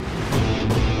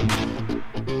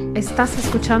Estás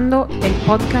escuchando el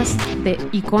podcast de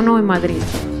Icono en Madrid,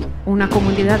 una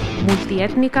comunidad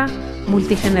multiétnica,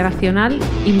 multigeneracional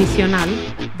y misional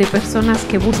de personas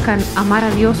que buscan amar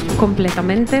a Dios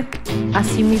completamente, a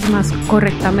sí mismas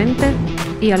correctamente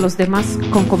y a los demás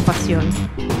con compasión.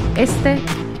 Este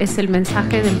es el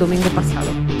mensaje del domingo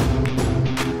pasado.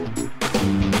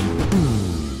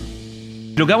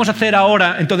 Lo que vamos a hacer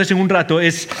ahora, entonces, en un rato,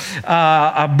 es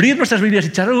abrir nuestras Biblias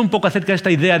y charlar un poco acerca de esta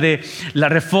idea de la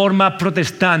Reforma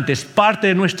protestante. Es parte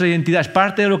de nuestra identidad, es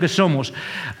parte de lo que somos.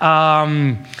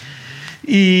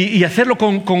 Y hacerlo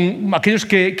con aquellos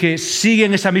que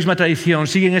siguen esa misma tradición,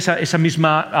 siguen esa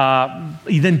misma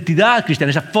identidad cristiana,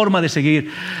 esa forma de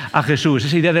seguir a Jesús,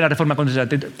 esa idea de la Reforma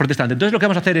protestante. Entonces lo que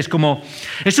vamos a hacer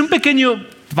es un pequeño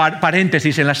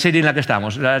paréntesis en la serie en la que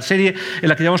estamos. La serie en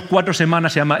la que llevamos 4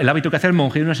 semanas se llama El hábito que hace el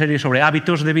monje, una serie sobre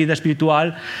hábitos de vida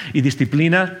espiritual y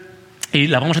disciplina. Y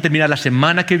la vamos a terminar la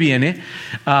semana que viene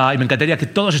y me encantaría que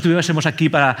todos estuviésemos aquí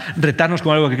para retarnos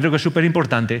con algo que creo que es súper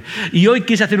importante. Y hoy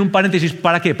quise hacer un paréntesis,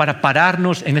 ¿para qué? Para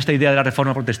pararnos en esta idea de la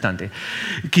Reforma protestante.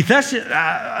 Quizás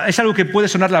es algo que puede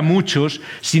sonarle a muchos.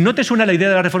 Si no te suena la idea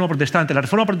de la Reforma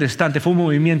protestante fue un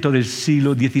movimiento del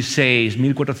siglo XVI,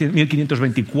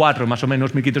 1524 más o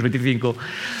menos, 1525.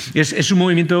 Es un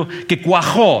movimiento que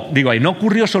cuajó, no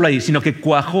ocurrió solo ahí, sino que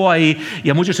cuajó ahí, y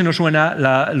a muchos se nos suenan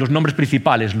los nombres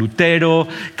principales: Lutero,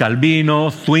 Calvino,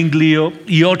 Zwinglio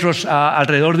y otros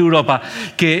alrededor de Europa,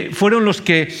 que fueron los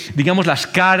que, las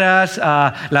caras,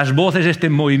 las voces de este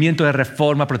movimiento de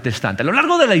reforma protestante. A lo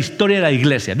largo de la historia de la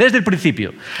Iglesia, desde el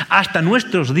principio hasta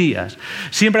nuestros días,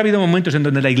 siempre ha habido momentos en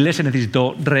donde la Iglesia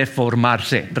necesitó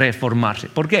reformarse.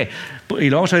 ¿Por qué? Y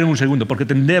lo vamos a ver en un segundo, porque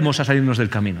tendemos a salirnos del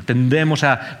camino, tendemos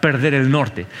a perder el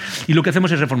norte. Y lo que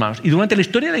hacemos es reformarnos. Y durante la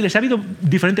historia de la Iglesia ha habido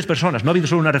diferentes personas, no ha habido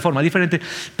solo una reforma, diferentes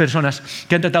personas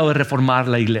que han tratado de reformar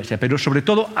la Iglesia. Pero sobre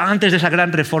todo, antes de esa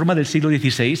gran reforma del siglo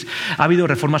XVI, ha habido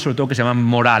reformas sobre todo que se llaman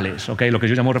morales, lo que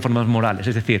yo llamo reformas morales.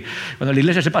 Es decir, cuando la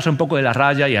Iglesia se pasa un poco de la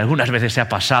raya, y algunas veces se ha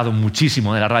pasado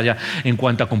muchísimo de la raya en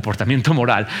cuanto a comportamiento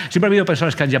moral, siempre ha habido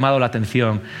personas que han llamado la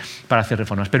atención para hacer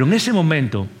reformas. Pero en ese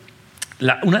momento,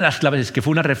 una de las claves es que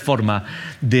fue una reforma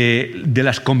de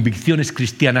las convicciones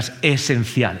cristianas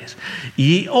esenciales.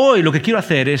 Y hoy lo que quiero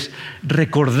hacer es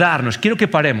recordarnos, quiero que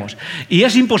paremos. Y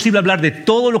es imposible hablar de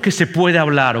todo lo que se puede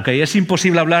hablar, Es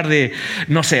imposible hablar de,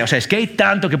 es que hay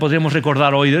tanto que podríamos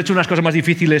recordar hoy. De hecho, una de las cosas más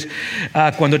difíciles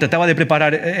cuando trataba de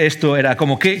preparar esto era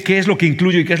como qué es lo que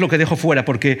incluyo y qué es lo que dejo fuera,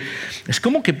 porque es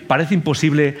como que parece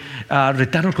imposible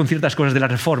retarnos con ciertas cosas de la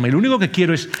reforma. Y lo único que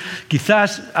quiero es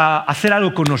quizás hacer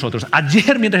algo con nosotros.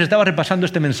 Ayer, mientras estaba repasando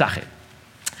este mensaje,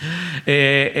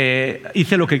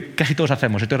 hice lo que casi todos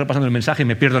hacemos. Estoy repasando el mensaje y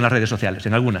me pierdo en las redes sociales,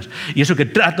 en algunas. Y eso que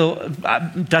doy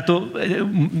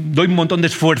un montón de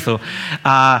esfuerzo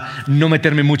a no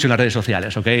meterme mucho en las redes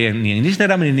sociales, ni en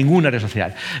Instagram ni en ninguna red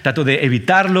social. Trato de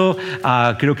evitarlo.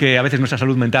 Creo que a veces nuestra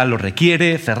salud mental lo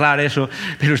requiere, cerrar eso.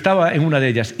 Pero estaba en una de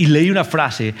ellas y leí una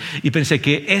frase y pensé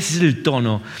que ese es el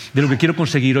tono de lo que quiero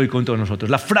conseguir hoy con todos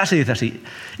nosotros. La frase dice así: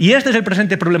 y este es el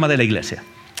presente problema de la Iglesia.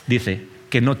 Dice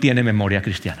que no tiene memoria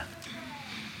cristiana.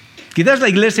 Quizás la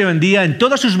Iglesia hoy en día, en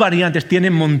todas sus variantes, tiene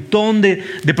un montón de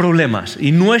problemas,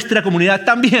 y nuestra comunidad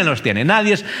también los tiene.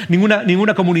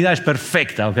 Ninguna comunidad es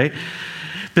perfecta,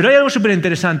 Pero hay algo súper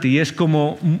interesante, y es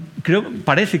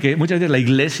parece que muchas veces la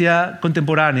Iglesia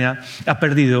contemporánea ha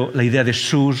perdido la idea de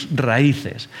sus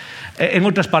raíces. En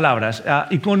otras palabras,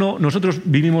 Icono, nosotros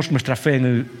vivimos nuestra fe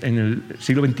en el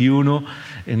siglo XXI,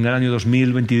 en el año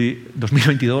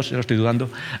 2022, ya lo estoy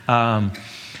dudando,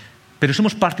 pero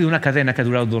somos parte de una cadena que ha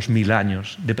durado 2000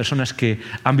 años, de personas que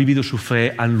han vivido su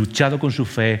fe, han luchado con su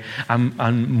fe,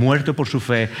 han muerto por su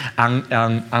fe,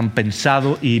 han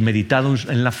pensado y meditado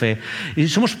en la fe. Y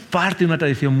somos parte de una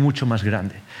tradición mucho más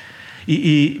grande.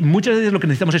 Y muchas veces lo que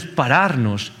necesitamos es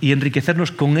pararnos y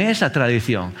enriquecernos con esa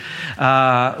tradición.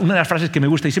 Una de las frases que me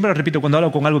gusta, y siempre lo repito cuando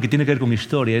hablo con algo que tiene que ver con mi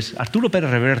historia, es Arturo Pérez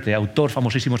Reverte, autor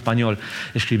famosísimo español.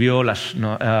 Escribió El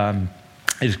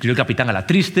Capitán a la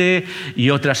Triste y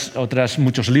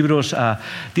muchos libros.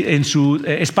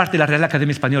 Es parte de la Real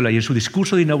Academia Española, y en su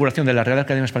discurso de inauguración de la Real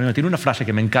Academia Española tiene una frase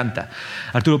que me encanta.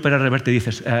 Arturo Pérez Reverte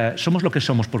dice: somos lo que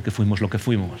somos porque fuimos lo que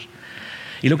fuimos.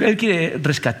 Y lo que él quiere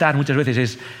rescatar muchas veces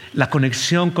es la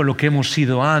conexión con lo que hemos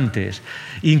sido antes.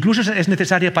 E incluso es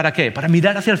necesaria ¿para qué? Para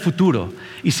mirar hacia el futuro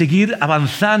y seguir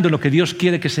avanzando en lo que Dios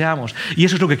quiere que seamos. Y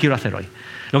eso es lo que quiero hacer hoy.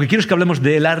 Lo que quiero es que hablemos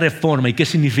de la reforma y qué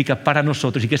significa para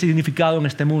nosotros y qué ha significado en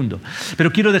este mundo.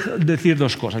 Pero quiero decir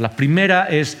 2 cosas. La primera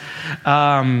es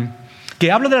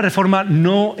que hablo de la reforma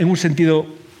no en un sentido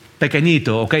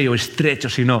pequeñito, o estrecho,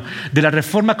 sino de la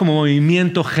Reforma como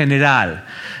movimiento general.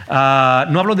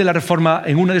 No hablo de la Reforma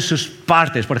en una de sus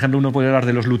partes. Por ejemplo, uno puede hablar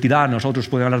de los luteranos, otros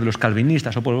pueden hablar de los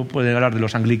calvinistas, otros pueden hablar de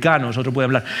los anglicanos, otros pueden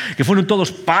hablar que fueron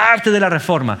todos parte de la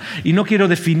Reforma. Y no quiero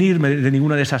definirme de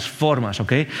ninguna de esas formas.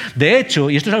 De hecho,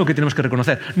 y esto es algo que tenemos que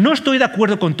reconocer, no estoy de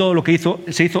acuerdo con todo lo que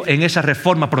se hizo en esa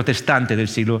Reforma protestante del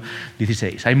siglo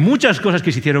XVI. Hay muchas cosas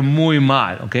que se hicieron muy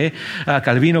mal.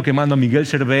 Calvino quemando a Miguel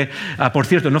Servet. Por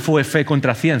cierto, no fue fe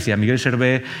contra ciencia. Miguel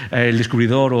Servet, el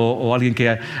descubridor o alguien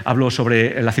que habló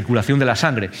sobre la circulación de la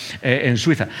sangre en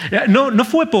Suiza. No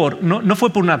fue por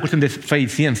una cuestión de fe y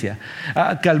ciencia.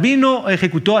 Calvino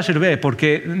ejecutó a Servet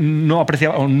porque no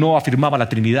apreciaba o no afirmaba la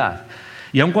Trinidad.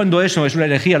 Y aun cuando eso es una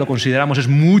herejía, lo consideramos, es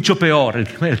mucho peor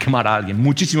el quemar a alguien,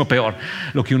 muchísimo peor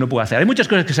lo que uno puede hacer. Hay muchas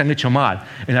cosas que se han hecho mal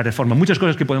en la Reforma, muchas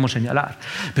cosas que podemos señalar,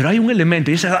 pero hay un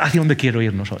elemento, y es hacia donde quiero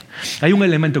irnos hoy, hay un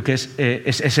elemento que es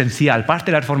esencial, parte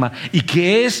de la Reforma, y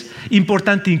que es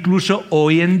importante incluso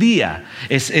hoy en día.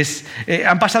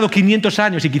 Han pasado 500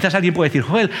 años y quizás alguien puede decir,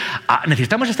 Joel,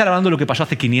 necesitamos estar hablando de lo que pasó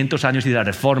hace 500 años y de la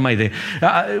Reforma.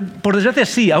 Por desgracia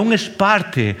sí, aún es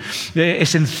parte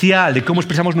esencial de cómo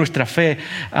expresamos nuestra fe,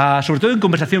 sobre todo en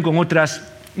conversación con otras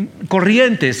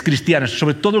corrientes cristianas,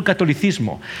 sobre todo el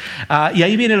catolicismo. Y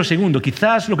ahí viene lo segundo.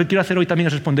 Quizás lo que quiero hacer hoy también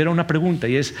es responder a una pregunta,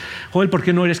 y es, Joel, ¿por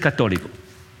qué no eres católico?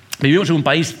 Vivimos en un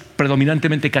país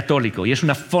predominantemente católico y es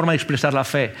una forma de expresar la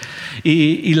fe.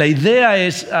 Y la idea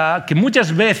es que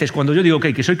muchas veces cuando yo digo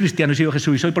que soy cristiano y sigo a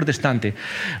Jesús y soy protestante,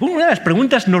 una de las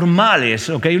preguntas normales,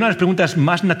 una de las preguntas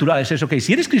más naturales es,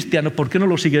 si eres cristiano, ¿por qué no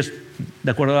lo sigues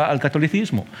de acuerdo al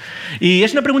catolicismo? Y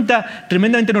es una pregunta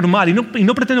tremendamente normal y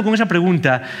no pretendo con esa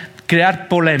pregunta crear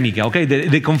polémica,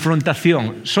 de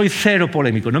confrontación. Soy cero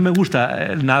polémico, no me gusta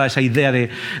nada esa idea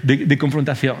de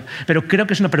confrontación, pero creo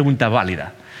que es una pregunta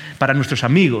válida para nuestros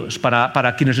amigos,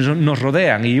 para quienes nos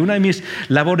rodean. Y una de mis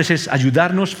labores es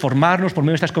ayudarnos, formarnos por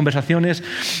medio de estas conversaciones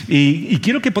y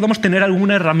quiero que podamos tener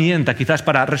alguna herramienta quizás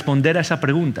para responder a esa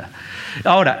pregunta.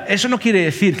 Ahora, eso no quiere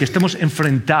decir que estemos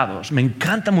enfrentados. Me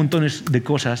encantan montones de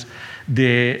cosas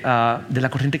de la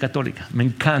corriente católica. Me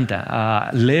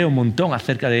encanta. Leo un montón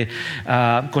acerca de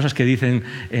cosas que dicen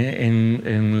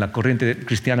en la corriente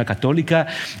cristiana católica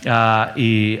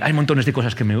y hay montones de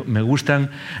cosas que me gustan.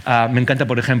 Me encanta,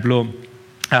 por ejemplo,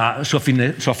 su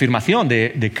afirmación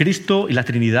de Cristo y la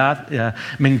Trinidad.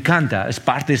 Me encanta, es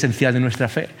parte esencial de nuestra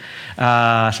fe.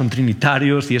 Son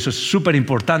trinitarios y eso es súper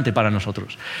importante para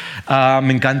nosotros.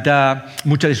 Me encanta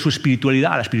mucha de su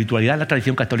espiritualidad. La espiritualidad en la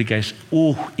tradición católica es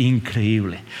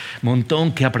increíble.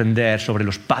 Montón que aprender sobre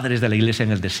los padres de la Iglesia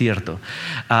en el desierto,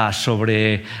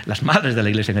 sobre las madres de la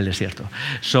Iglesia en el desierto,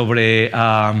 sobre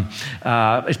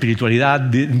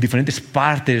espiritualidad en diferentes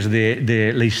partes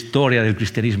de la historia del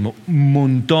cristianismo.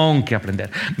 Montón que aprender.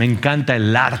 Me encanta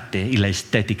el arte y la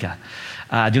estética.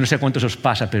 Yo no sé cuántos os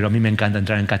pasa, pero a mí me encanta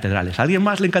entrar en catedrales. ¿A alguien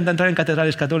más le encanta entrar en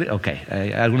catedrales católicas?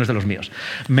 Algunos de los míos.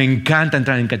 Me encanta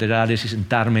entrar en catedrales y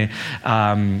sentarme.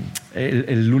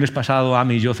 El lunes pasado,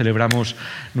 Ami y yo celebramos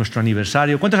nuestro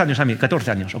aniversario. ¿Cuántos años, Ami?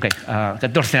 14 años.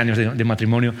 14 años de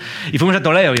matrimonio. Y fuimos a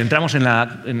Toledo y entramos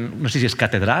no sé si es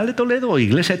Catedral de Toledo o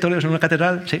Iglesia de Toledo, ¿es una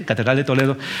catedral? Sí, Catedral de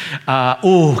Toledo.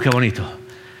 ¡Qué bonito!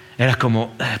 Era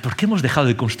como, ¿por qué hemos dejado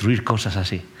de construir cosas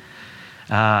así?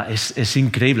 Es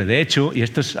increíble. De hecho, y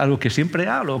esto es algo que siempre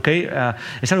hablo,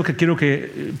 es algo que quiero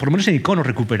que, por lo menos en Icono,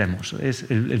 recuperemos. Es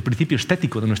el principio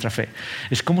estético de nuestra fe.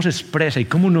 Es cómo se expresa y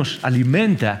cómo nos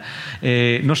alimenta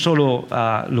no solo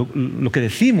lo que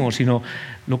decimos, sino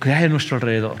lo que hay a nuestro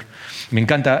alrededor. Me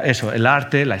encanta eso, el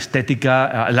arte, la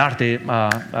estética,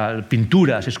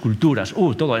 pinturas, esculturas.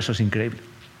 Todo eso es increíble.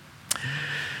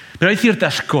 Pero hay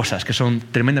ciertas cosas que son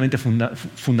tremendamente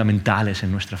fundamentales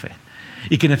en nuestra fe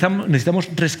y que necesitamos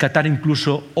rescatar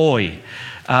incluso hoy.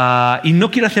 Y no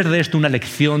quiero hacer de esto una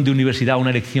lección de universidad,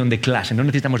 una lección de clase. No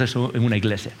necesitamos eso en una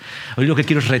iglesia. Hoy lo que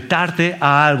quiero es retarte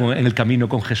a algo en el camino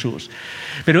con Jesús.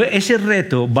 Pero ese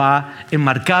reto va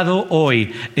enmarcado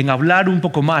hoy en hablar un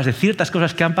poco más de ciertas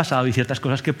cosas que han pasado y ciertas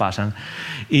cosas que pasan.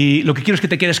 Y lo que quiero es que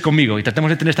te quedes conmigo y tratemos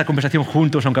de tener esta conversación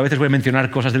juntos, aunque a veces voy a mencionar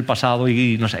cosas del pasado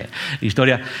y no sé,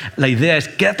 historia. La idea es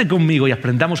quédate conmigo y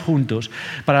aprendamos juntos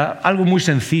para algo muy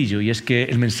sencillo, y es que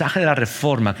el mensaje de la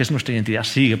Reforma, que es nuestra identidad,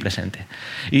 sigue presente.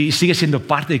 Y sigue siendo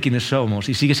parte de quienes somos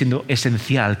y sigue siendo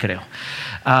esencial, creo.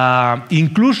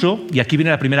 Incluso, y aquí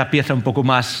viene la primera pieza un poco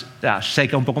más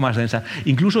seca, un poco más densa,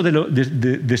 incluso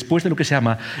después de lo que se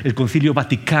llama el Concilio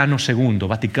Vaticano II.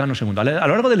 A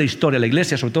lo largo de la historia, la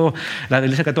Iglesia, sobre todo la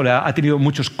Iglesia Católica, ha tenido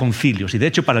muchos concilios. Y de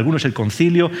hecho, para algunos el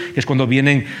concilio es cuando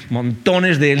vienen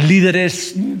montones de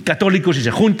líderes católicos y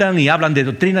se juntan y hablan de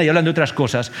doctrina y hablan de otras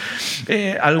cosas.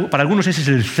 Para algunos ese es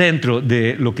el centro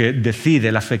de lo que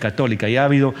decide la fe católica. Y ha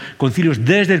habido concilios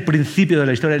desde el principio de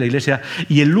la historia de la Iglesia,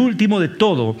 y el último de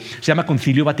todo se llama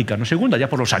Concilio Vaticano II, ya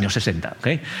por los años 60.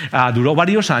 ¿Okay? Duró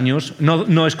varios años,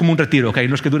 no es como un retiro, ¿okay?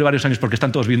 No es que dure varios años porque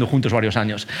están todos viviendo juntos varios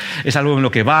años. Es algo en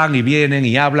lo que van y vienen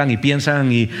y hablan y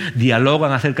piensan y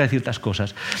dialogan acerca de ciertas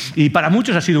cosas. Y para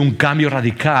muchos ha sido un cambio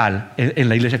radical en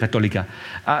la Iglesia Católica.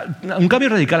 Un cambio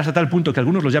radical hasta tal punto que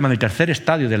algunos lo llaman el tercer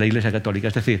estadio de la Iglesia Católica.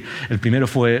 Es decir, el primero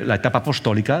fue la etapa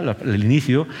apostólica, el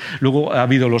inicio, luego ha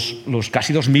habido los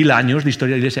casi 2000 años de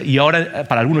historia de la Iglesia, y ahora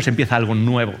para algunos empieza algo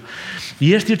nuevo.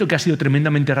 Y es cierto que ha sido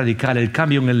tremendamente radical el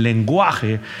cambio en el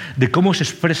lenguaje de cómo se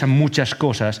expresan muchas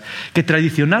cosas que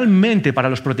tradicionalmente para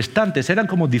los protestantes eran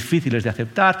como difíciles de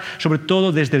aceptar, sobre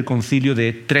todo desde el Concilio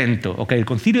de Trento. ¿Okay? El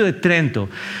Concilio de Trento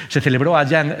se celebró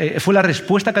allá, fue la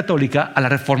respuesta católica a la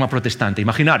Reforma protestante.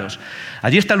 Imaginaros,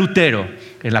 allí está Lutero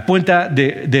en la puerta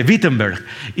de Wittenberg,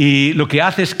 y lo que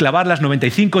hace es clavar las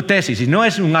 95 tesis, y no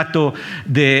es un acto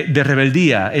de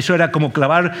rebeldía, eso era como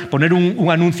poner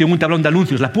un anuncio en un tablón de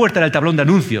anuncios. La puerta era el tablón de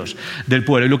anuncios del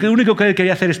pueblo, y lo único que él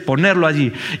quería hacer es ponerlo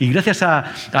allí, y gracias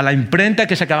a la imprenta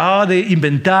que se acababa de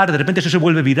inventar, de repente eso se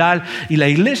vuelve viral, y la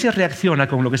Iglesia reacciona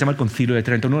con lo que se llama el Concilio de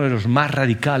Trento, uno de los más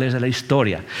radicales de la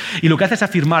historia, y lo que hace es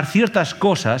afirmar ciertas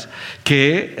cosas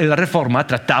que la Reforma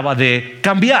trataba de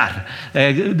cambiar,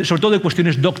 sobre todo de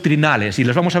cuestiones doctrinales, y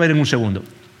las vamos a ver en un segundo.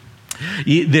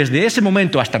 Y desde ese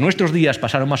momento hasta nuestros días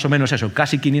pasaron más o menos eso,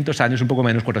 casi 500 años, un poco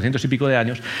menos, 400 y pico de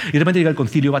años, y de repente llega el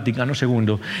Concilio Vaticano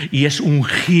II, y es un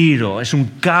giro, es un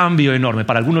cambio enorme.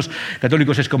 Para algunos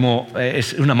católicos es como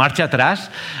es una marcha atrás,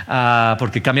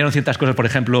 porque cambiaron ciertas cosas, por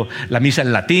ejemplo, la misa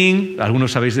en latín,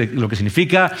 algunos sabéis lo que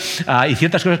significa, y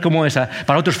ciertas cosas como esa.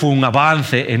 Para otros fue un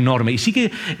avance enorme, y sí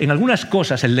que en algunas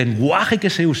cosas el lenguaje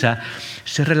que se usa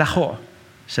se relajó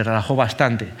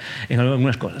bastante en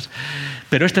algunas cosas.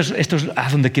 Pero esto es a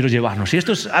donde quiero llevarnos. Y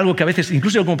esto es algo que a veces,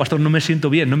 incluso yo como pastor, no me siento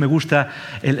bien, no me gusta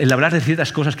el hablar de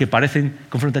ciertas cosas que parecen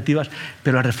confrontativas,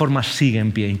 pero la Reforma sigue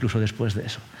en pie incluso después de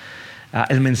eso.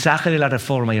 El mensaje de la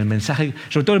Reforma, y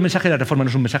sobre todo el mensaje de la Reforma, no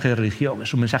es un mensaje de religión,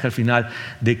 es un mensaje al final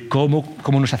de cómo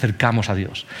nos acercamos a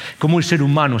Dios, cómo el ser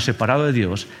humano separado de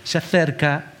Dios se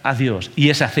acerca a Dios, y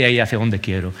es hacia ahí hacia donde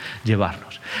quiero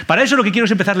llevarnos. Para eso lo que quiero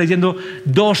es empezar leyendo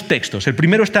dos textos. El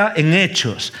primero está en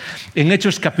Hechos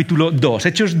capítulo 2.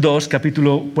 Hechos 2,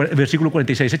 versículo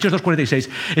 46. Hechos 2:46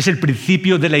 es el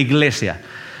principio de la Iglesia.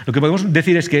 Lo que podemos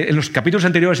decir es que en los capítulos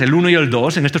anteriores, el 1 y el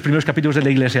 2, en estos primeros capítulos de la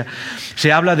Iglesia,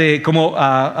 se habla de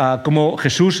cómo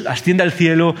Jesús asciende al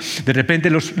cielo. De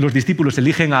repente los discípulos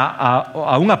eligen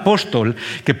a un apóstol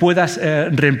que pueda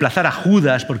reemplazar a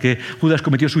Judas, porque Judas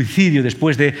cometió suicidio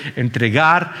después de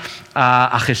entregar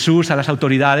a Jesús a las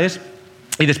autoridades.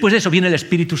 Y después de eso viene el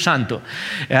Espíritu Santo.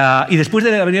 Y después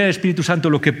de la venida del Espíritu Santo,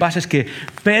 lo que pasa es que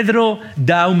Pedro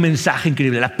da un mensaje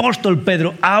increíble. El apóstol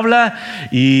Pedro habla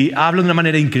de una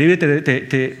manera increíble.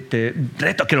 Te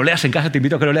reto a que lo leas en casa, te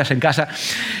invito a que lo leas en casa.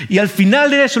 Y al final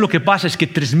de eso lo que pasa es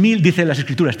que 3.000, dicen las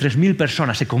Escrituras, 3.000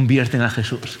 personas se convierten a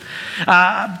Jesús.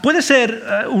 Puede ser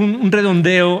un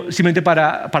redondeo simplemente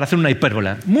para hacer una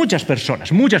hipérbola. Muchas personas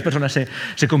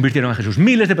se convirtieron a Jesús.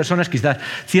 Miles de personas, quizás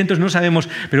cientos, no sabemos,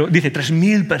 pero dice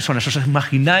 3.000 personas. ¿Os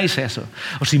imagináis eso?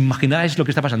 ¿Os imagináis lo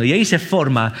que está pasando? Y ahí se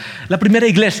forma la primera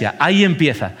iglesia, ahí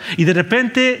empieza. Y de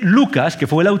repente Lucas, que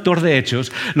fue el autor de Hechos,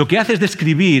 lo que hace es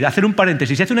describir, hacer un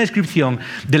paréntesis y hace una descripción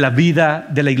de la vida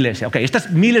de la iglesia. Okay,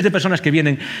 estas miles de personas que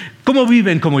vienen, ¿cómo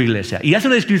viven como iglesia? Y hace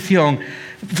una descripción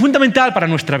fundamental para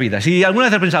nuestra vida. Si alguna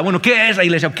vez has pensado, bueno, ¿qué es la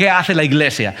iglesia? ¿Qué hace la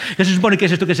iglesia? ¿Qué se supone que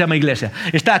es esto que se llama iglesia?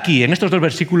 Está aquí, en estos dos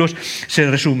versículos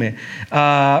se resume.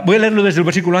 Voy a leerlo desde el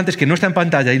versículo antes, que no está en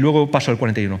pantalla, y luego paso al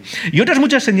 41. Y otras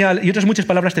muchas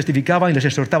palabras testificaban y les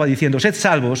exhortaba diciendo: sed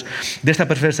salvos de esta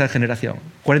perversa generación.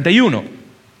 41.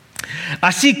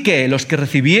 Así que los que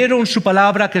recibieron su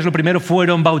palabra, que es lo primero,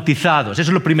 fueron bautizados. Eso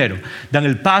es lo primero, dan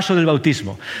el paso del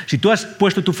bautismo. Si tú has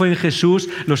puesto tu fe en Jesús,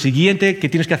 lo siguiente que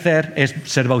tienes que hacer es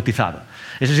ser bautizado.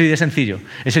 Eso sí, es sencillo.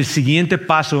 Es el siguiente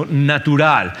paso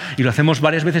natural. Y lo hacemos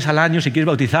varias veces al año. Si quieres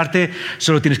bautizarte,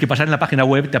 solo tienes que pasar en la página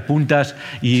web, te apuntas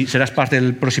y serás parte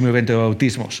del próximo evento de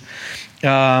bautismos.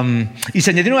 Y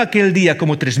se añadieron aquel día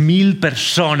como 3.000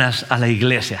 personas a la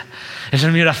iglesia. Esa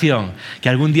es mi oración, que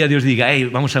algún día Dios diga: hey,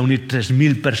 vamos a reunir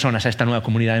 3.000 personas a esta nueva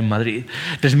comunidad en Madrid,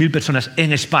 3.000 personas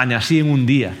en España, así en un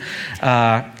día.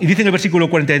 Y dice en el versículo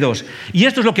 42, y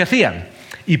esto es lo que hacían.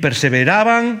 Y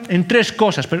perseveraban en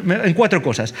 4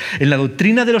 cosas. En la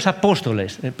doctrina de los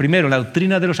apóstoles. Primero, la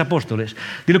doctrina de los apóstoles.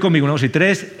 Dilo conmigo, 1, 2 y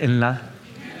 3.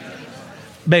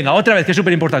 Venga, otra vez, que es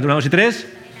súper importante. 1, 2 y 3.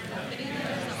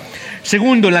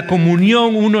 Segundo, la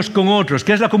comunión unos con otros.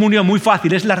 ¿Qué es la comunión? Muy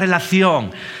fácil, es la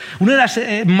relación. Una de las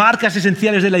marcas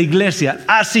esenciales de la Iglesia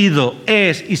ha sido,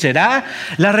 es y será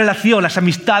la relación, las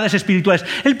amistades espirituales,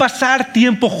 el pasar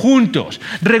tiempo juntos,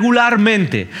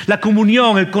 regularmente, la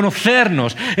comunión, el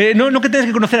conocernos. No que tengas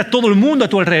que conocer a todo el mundo a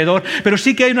tu alrededor, pero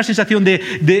sí que hay una sensación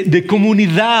de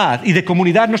comunidad, y de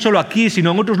comunidad no solo aquí,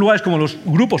 sino en otros lugares como los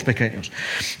grupos pequeños.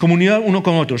 Comunión uno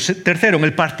con otros. Tercero, en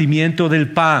el partimiento del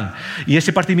pan. Y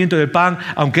ese partimiento del pan,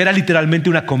 aunque era literalmente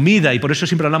una comida, y por eso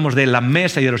siempre hablamos de la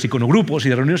mesa y de los iconogrupos y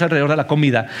de reuniones alrededor de la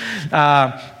comida,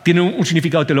 tiene un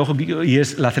significado teológico, y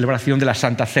es la celebración de la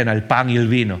Santa Cena, el pan y el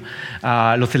vino.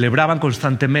 Lo celebraban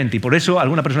constantemente, y por eso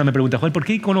alguna persona me pregunta, Joel, ¿por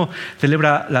qué Icono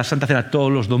celebra la Santa Cena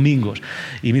todos los domingos?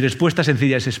 Y mi respuesta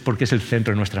sencilla es porque es el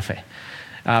centro de nuestra fe.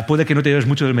 Puede que no te lleves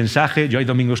mucho del mensaje. Yo hay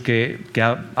domingos que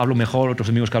hablo mejor, otros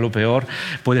domingos que hablo peor.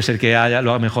 Puede ser que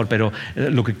lo haga mejor, pero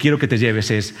lo que quiero que te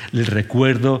lleves es el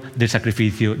recuerdo del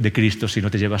sacrificio de Cristo, si no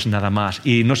te llevas nada más.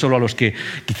 Y no solo a los que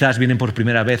quizás vienen por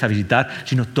primera vez a visitar,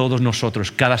 sino todos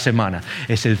nosotros, cada semana.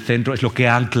 Es el centro, es lo que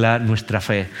ancla nuestra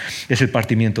fe. Es el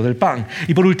partimiento del pan.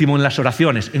 Y por último, en las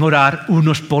oraciones, en orar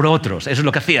unos por otros. Eso es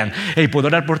lo que hacían. Hey, ¿puedo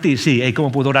orar por ti? Sí. Hey,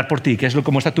 ¿cómo puedo orar por ti?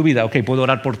 ¿Cómo está tu vida? Ok, puedo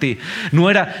orar por ti. No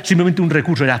era simplemente un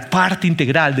recurso, era parte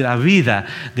integral de la vida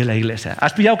de la Iglesia.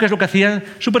 ¿Has pillado qué es lo que hacían?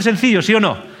 Súper sencillo, ¿sí o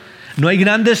no? No hay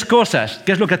grandes cosas.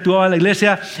 ¿Qué es lo que actuaba la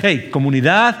Iglesia?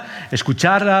 Comunidad,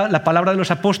 escuchar la palabra de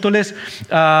los apóstoles,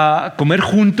 comer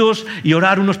juntos y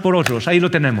orar unos por otros. Ahí lo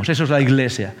tenemos, eso es la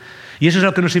Iglesia. Y eso es a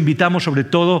lo que nos invitamos, sobre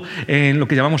todo en lo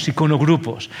que llamamos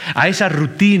iconogrupos, a esa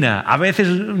rutina. A veces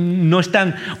no es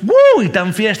tan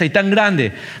fiesta y tan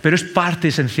grande, pero es parte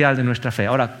esencial de nuestra fe.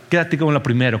 Ahora, quédate con lo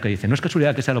primero que dice. No es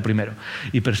casualidad que sea lo primero.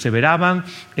 Y perseveraban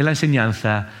en la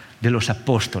enseñanza de los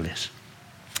apóstoles.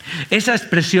 Esa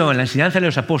expresión, la enseñanza de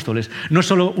los apóstoles, no es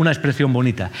solo una expresión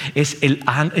bonita, es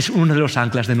uno de los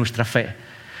anclas de nuestra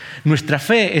fe. Nuestra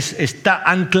fe está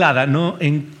anclada no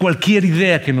en cualquier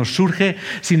idea que nos surge,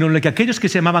 sino en lo que aquellos que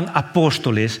se llamaban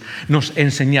apóstoles nos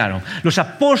enseñaron. Los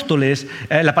apóstoles,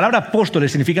 la palabra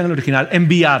apóstoles significa en el original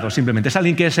enviado, simplemente. Es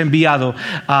alguien que es enviado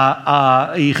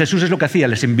y Jesús es lo que hacía,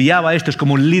 les enviaba a estos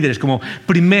como líderes, como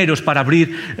primeros para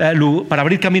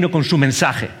abrir camino con su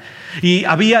mensaje. Y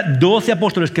había 12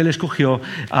 apóstoles que él escogió.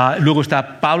 Luego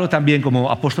está Pablo también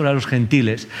como apóstol a los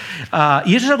gentiles.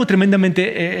 Y eso es algo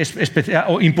tremendamente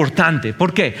importante.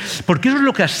 ¿Por qué? Porque eso es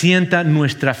lo que asienta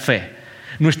nuestra fe.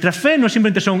 Nuestra fe no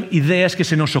simplemente son ideas que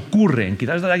se nos ocurren.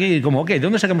 Quizás de aquí como, ¿de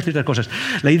dónde sacamos ciertas cosas?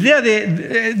 La idea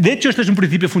de hecho, esto es un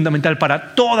principio fundamental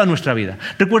para toda nuestra vida.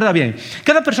 Recuerda bien,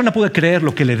 cada persona puede creer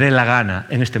lo que le dé la gana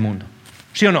en este mundo.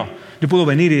 ¿Sí o no? Yo puedo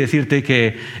venir y decirte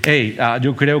que,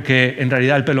 yo creo que en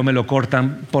realidad el pelo me lo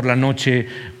cortan por la noche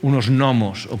unos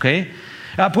gnomos, ¿ok?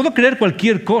 Puedo creer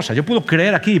cualquier cosa. Yo puedo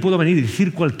creer aquí y puedo venir y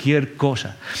decir cualquier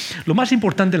cosa. Lo más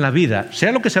importante en la vida,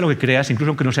 sea lo que creas, incluso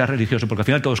aunque no seas religioso, porque al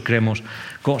final todos creemos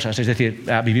cosas, es decir,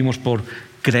 vivimos por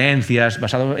creencias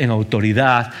basadas en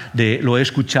autoridad, de lo he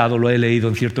escuchado, lo he leído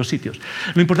en ciertos sitios.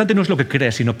 Lo importante no es lo que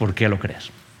crees, sino por qué lo crees.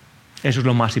 Eso es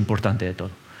lo más importante de todo.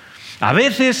 A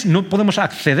veces no podemos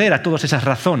acceder a todas esas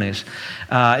razones.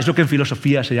 Es lo que en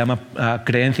filosofía se llama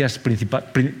creencias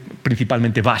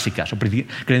principalmente básicas, o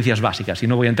creencias básicas, y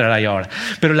no voy a entrar ahí ahora.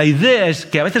 Pero la idea es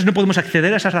que a veces no podemos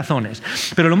acceder a esas razones.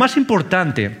 Pero lo más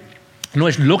importante no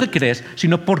es lo que crees,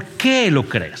 sino por qué lo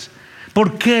crees.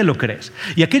 ¿Por qué lo crees?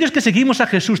 Y aquellos que seguimos a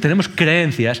Jesús tenemos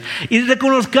creencias, y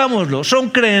reconozcámoslo, son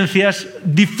creencias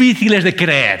difíciles de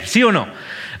creer, ¿sí o no?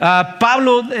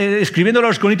 Pablo, escribiéndolo a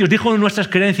los Corintios, dijo en nuestras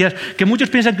creencias que muchos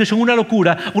piensan que son una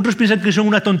locura, otros piensan que son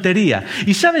una tontería.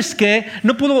 Y ¿sabes qué?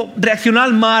 No puedo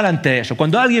reaccionar mal ante eso.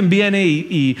 Cuando alguien viene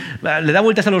y le da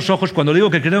vueltas a los ojos cuando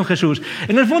digo que creo en Jesús,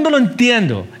 en el fondo lo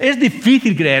entiendo. Es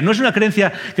difícil creer, no es una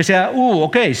creencia que sea,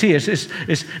 sí,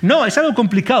 no, es algo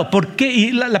complicado. ¿Por qué?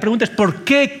 Y la pregunta es, ¿por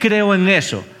qué creo en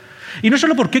eso? Y no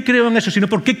solo por qué creo en eso, sino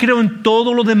por qué creo en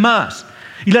todo lo demás.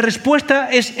 Y la respuesta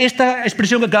es esta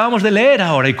expresión que acabamos de leer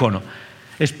ahora, Icono.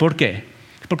 Es ¿por qué?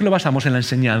 Porque lo basamos en la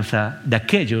enseñanza de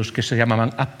aquellos que se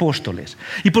llamaban apóstoles.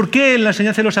 ¿Y por qué en la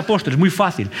enseñanza de los apóstoles? Muy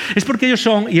fácil. Es porque ellos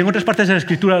son, y en otras partes de la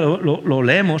Escritura lo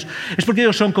leemos, es porque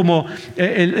ellos son como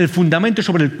el fundamento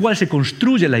sobre el cual se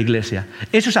construye la iglesia.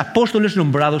 Esos apóstoles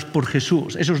nombrados por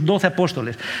Jesús, esos 12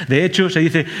 apóstoles. De hecho, se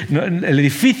dice, el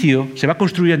edificio se va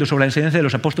construyendo sobre la enseñanza de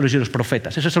los apóstoles y los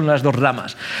profetas. Esas son las dos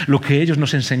ramas, lo que ellos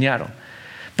nos enseñaron.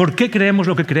 ¿Por qué creemos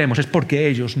lo que creemos? Es porque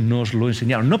ellos nos lo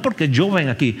enseñaron, no porque yo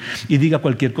venga aquí y diga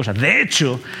cualquier cosa. De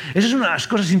hecho, esa es una de las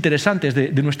cosas interesantes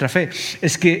de nuestra fe,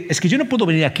 es que yo no puedo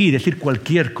venir aquí y decir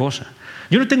cualquier cosa.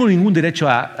 Yo no tengo ningún derecho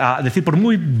a decir, por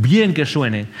muy bien que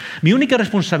suene. Mi única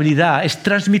responsabilidad es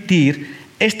transmitir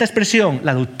esta expresión,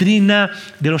 la doctrina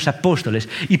de los apóstoles.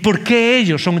 ¿Y por qué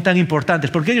ellos son tan importantes?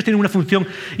 Porque ellos tienen una función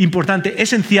importante,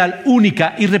 esencial,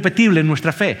 única, irrepetible en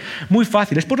nuestra fe. Muy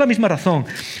fácil. Es por la misma razón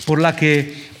por la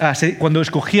que cuando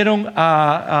escogieron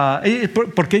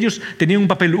porque ellos tenían un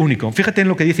papel único. Fíjate en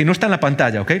lo que dice, y no está en la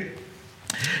pantalla, ¿ok?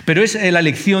 Pero es la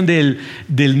elección del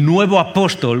nuevo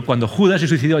apóstol. Cuando Judas se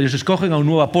suicidó, ellos escogen a un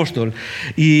nuevo apóstol.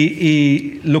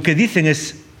 Y lo que dicen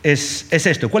es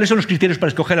esto. ¿Cuáles son los criterios para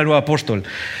escoger al nuevo apóstol?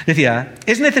 Decía,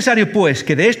 es necesario pues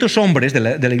que de estos hombres de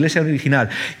la iglesia original,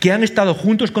 que han estado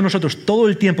juntos con nosotros todo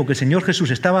el tiempo que el Señor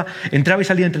Jesús entraba y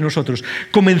salía entre nosotros,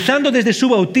 comenzando desde su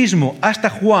bautismo hasta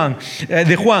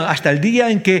de Juan hasta el día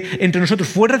en que entre nosotros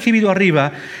fue recibido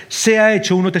arriba, sea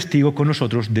hecho uno testigo con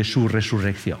nosotros de su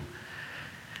resurrección.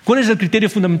 ¿Cuál es el criterio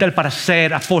fundamental para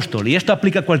ser apóstol? Y esto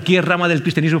aplica a cualquier rama del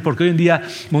cristianismo, porque hoy en día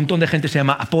un montón de gente se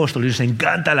llama apóstol y les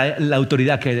encanta la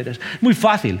autoridad que eres. Muy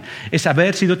fácil, es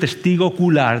haber sido testigo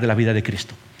ocular de la vida de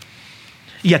Cristo.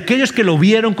 Y aquellos que lo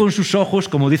vieron con sus ojos,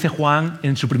 como dice Juan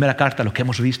en su primera carta, lo que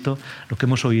hemos visto, lo que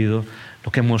hemos oído,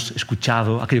 lo que hemos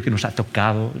escuchado, aquello que nos ha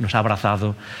tocado, nos ha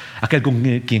abrazado, aquel con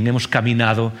quien hemos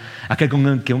caminado, aquel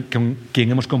con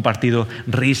quien hemos compartido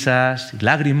risas y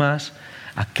lágrimas.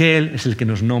 Aquel es el que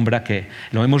nos nombra, que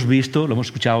lo hemos visto, lo hemos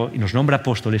escuchado y nos nombra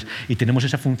apóstoles y tenemos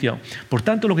esa función. Por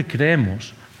tanto, lo que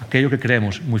creemos, aquello que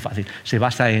creemos, muy fácil, se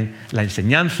basa en la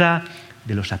enseñanza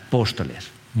de los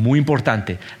apóstoles. Muy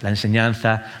importante, la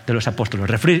enseñanza de los apóstoles.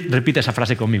 Repite esa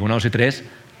frase conmigo, 1, 2 y 3.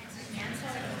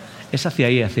 Es hacia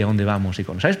ahí, hacia donde vamos.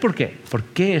 ¿Sabes por qué? ¿Por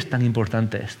qué es tan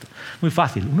importante esto? Muy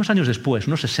fácil. Unos años después,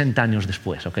 unos 60 años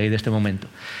después, de este momento,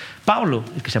 Pablo,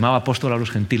 el que se llamaba apóstol a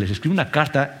los gentiles, escribe una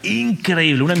carta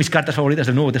increíble, una de mis cartas favoritas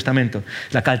del Nuevo Testamento,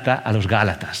 la carta a los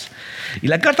Gálatas. Y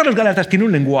la carta a los Gálatas tiene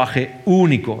un lenguaje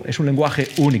único, es un lenguaje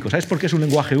único. ¿Sabes por qué es un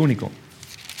lenguaje único?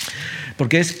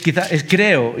 Porque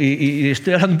creo, y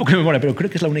estoy hablando un poco de memoria, pero creo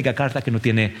que es la única carta que no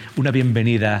tiene una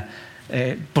bienvenida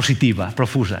positiva,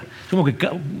 profusa. Es como que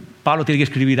Pablo tiene que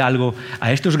escribir algo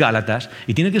a estos Gálatas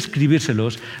y tiene que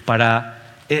escribírselos para...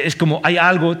 Es como hay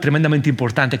algo tremendamente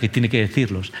importante que tiene que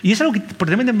decirlos. Y es algo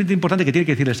tremendamente importante que tiene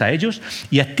que decirles a ellos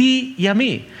y a ti y a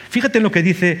mí. Fíjate en lo que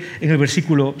dice en el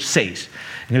versículo 6.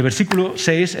 En el versículo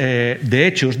 6 de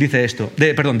Hechos dice esto,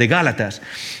 de Gálatas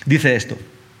dice esto.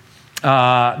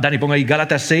 Dani, ponga ahí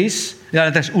Gálatas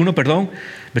 1,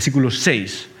 versículo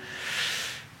 6.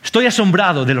 Estoy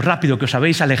asombrado de lo rápido que os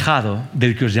habéis alejado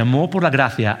del que os llamó por la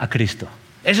gracia a Cristo.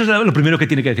 Eso es lo primero que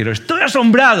tiene que decir. Estoy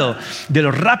asombrado de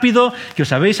lo rápido que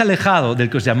os habéis alejado del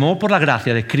que os llamó por la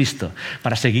gracia de Cristo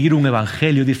para seguir un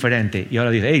evangelio diferente. Y ahora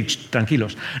dice, hey,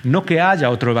 tranquilos, no que haya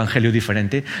otro evangelio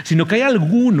diferente, sino que hay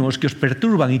algunos que os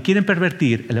perturban y quieren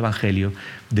pervertir el evangelio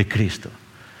de Cristo.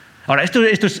 Ahora, esto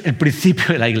es el principio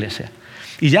de la iglesia.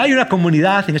 Y ya hay una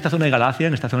comunidad en esta zona de Galacia,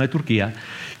 en esta zona de Turquía,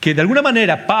 que de alguna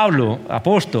manera Pablo,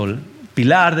 apóstol,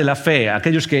 pilar de la fe,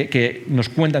 aquellos que nos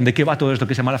cuentan de qué va todo esto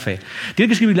que se llama la fe, tiene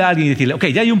que escribirle a alguien y decirle, ok,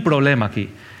 ya hay un problema aquí,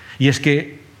 y es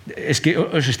que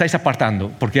os estáis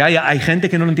apartando, porque hay gente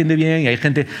que no lo entiende bien y hay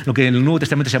gente, lo que en el Nuevo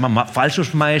Testamento se llama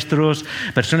falsos maestros,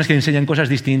 personas que enseñan cosas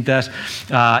distintas,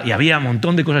 y había un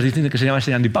montón de cosas distintas que se llaman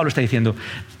enseñando, y Pablo está diciendo,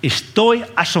 estoy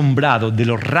asombrado de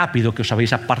lo rápido que os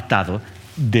habéis apartado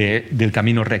del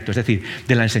camino recto, es decir,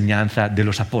 de la enseñanza de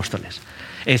los apóstoles.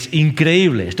 Es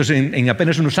increíble. Estos en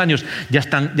apenas unos años ya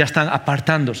están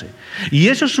apartándose. Y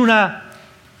eso es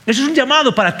un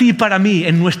llamado para ti y para mí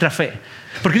en nuestra fe.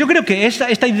 Porque yo creo que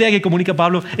esta idea que comunica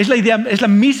Pablo es la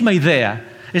misma idea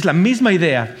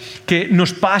que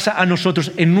nos pasa a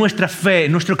nosotros en nuestra fe,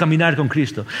 en nuestro caminar con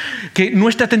Cristo. Que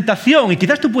nuestra tentación, y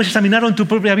quizás tú puedes examinarlo en tu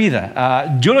propia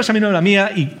vida, yo lo examino en la mía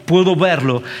y puedo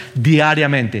verlo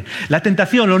diariamente. La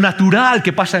tentación, lo natural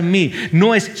que pasa en mí,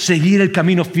 no es seguir el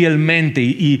camino fielmente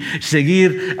y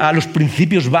seguir los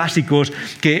principios básicos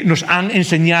que nos han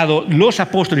enseñado los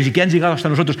apóstoles y que han llegado hasta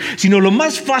nosotros, sino lo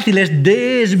más fácil es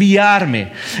desviarme.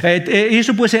 Y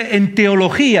eso puede ser en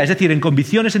teología, es decir, en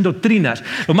convicciones, en doctrinas.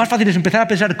 Lo más fácil es empezar a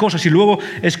pensar cosas y luego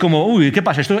es como, uy, ¿qué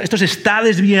pasa? Esto se está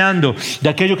desviando de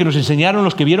aquello que nos enseñaron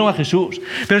los que vieron a Jesús.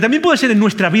 Pero también puede ser en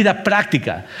nuestra vida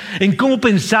práctica, en cómo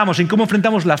pensamos, en cómo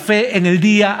enfrentamos la fe en el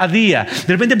día a día.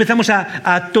 De repente empezamos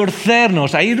a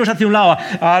torcernos, a irnos hacia un lado,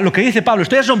 a lo que dice Pablo.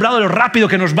 Estoy asombrado de lo rápido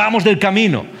que nos vamos del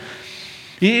camino.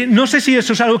 Y no sé si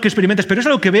eso es algo que experimentas, pero es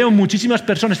algo que veo en muchísimas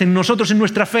personas, en nosotros, en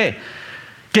nuestra fe.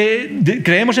 Que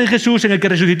creemos en Jesús, en el que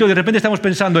resucitó, y de repente estamos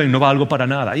pensando en no valgo para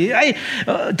nada. Y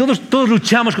todos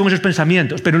luchamos con esos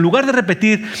pensamientos, pero en lugar de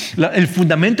repetir el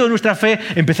fundamento de nuestra fe,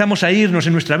 empezamos a irnos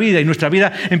en nuestra vida, y nuestra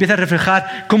vida empieza a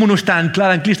reflejar cómo no está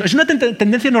anclada en Cristo. Es una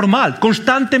tendencia normal,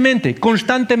 constantemente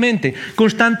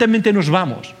nos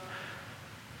vamos.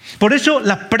 Por eso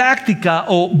la práctica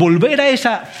o volver a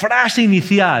esa frase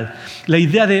inicial, la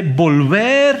idea de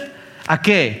volver ¿a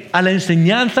qué? A la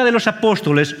enseñanza de los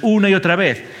apóstoles una y otra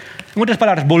vez. En otras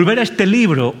palabras, volver a este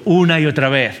libro una y otra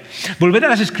vez. Volver a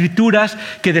las escrituras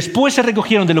que después se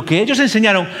recogieron de lo que ellos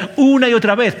enseñaron una y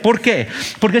otra vez. ¿Por qué?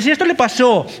 Porque si esto le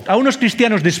pasó a unos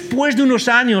cristianos después de unos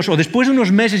años o después de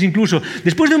unos meses incluso,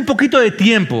 después de un poquito de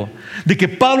tiempo, de que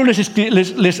Pablo les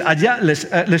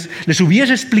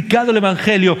hubiese explicado el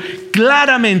Evangelio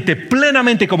claramente,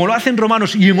 plenamente, como lo hace en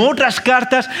Romanos y en otras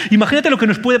cartas, imagínate lo que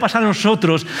nos puede pasar a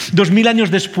nosotros 2000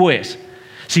 años después.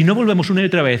 Si no volvemos una y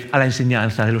otra vez a la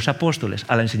enseñanza de los apóstoles,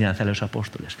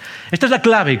 Esta es la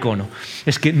clave, Icono.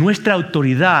 Es que nuestra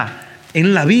autoridad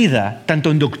en la vida,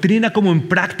 tanto en doctrina como en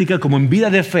práctica, como en vida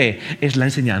de fe, es la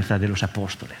enseñanza de los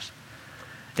apóstoles.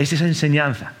 Es esa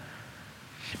enseñanza.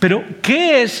 Pero,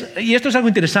 ¿qué es? Y esto es algo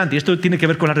interesante, y esto tiene que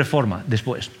ver con la Reforma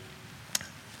después.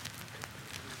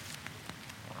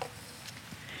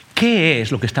 ¿Qué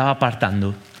es lo que estaba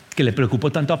apartando, que le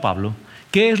preocupó tanto a Pablo?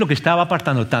 ¿Qué es lo que estaba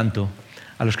apartando tanto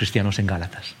a los cristianos en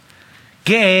Gálatas?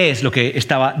 ¿Qué es lo que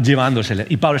estaba llevándose?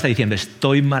 Y Pablo está diciendo,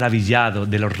 estoy maravillado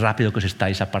de lo rápido que os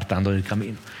estáis apartando del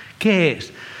camino. ¿Qué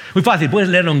es? Muy fácil, puedes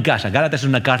leerlo en casa. Gálatas es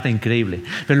una carta increíble.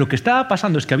 Pero lo que estaba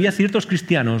pasando es que había ciertos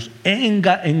cristianos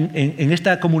en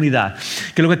esta comunidad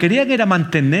que lo que querían era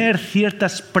mantener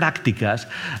ciertas prácticas,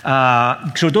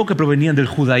 sobre todo que provenían del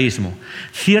judaísmo.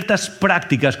 Ciertas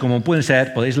prácticas como pueden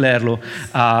ser, podéis leerlo,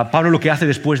 Pablo lo que hace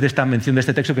después de esta mención de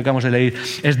este texto que acabamos de leer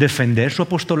es defender su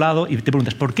apostolado. Y te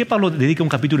preguntas, ¿por qué Pablo dedica un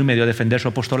capítulo y medio a defender su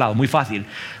apostolado? Muy fácil,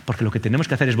 porque lo que tenemos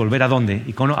que hacer es volver ¿a dónde?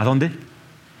 ¿Icono? ¿A dónde?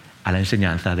 A la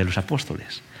enseñanza de los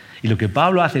apóstoles. Y lo que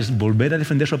Pablo hace es volver a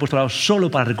defender su apostolado solo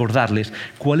para recordarles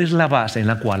cuál es la base en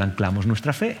la cual anclamos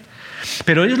nuestra fe.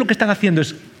 Pero ellos lo que están haciendo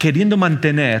es queriendo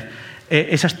mantener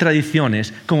esas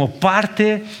tradiciones como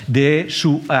parte de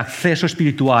su acceso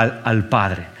espiritual al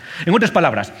Padre. En otras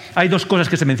palabras, hay dos cosas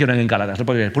que se mencionan en Gálatas. Lo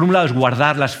podéis ver. Por un lado es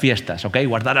guardar las fiestas, ¿ok?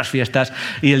 Guardar las fiestas.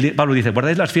 Y Pablo dice,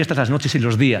 guardáis las fiestas, las noches y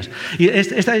los días. Y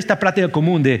esta práctica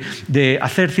común de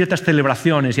hacer ciertas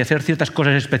celebraciones y hacer ciertas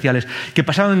cosas especiales que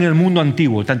pasaban en el mundo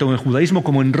antiguo, tanto en el judaísmo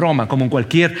como en Roma, como en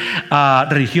cualquier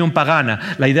religión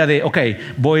pagana. La idea de,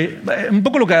 voy, un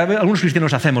poco lo que algunos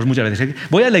cristianos hacemos muchas veces.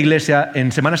 Voy a la iglesia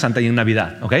en Semana Santa y en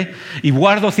Navidad, ¿ok? Y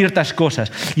guardo ciertas cosas.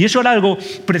 Y eso era algo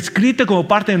prescrito como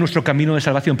parte de nuestro camino de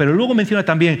salvación. Pero luego menciona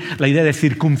también la idea de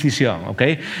circuncisión, ¿ok?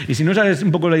 Y si no sabes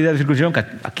un poco la idea de circuncisión, que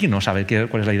aquí no sabes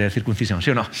cuál es la idea de circuncisión,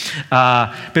 ¿sí o no?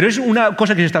 Pero es una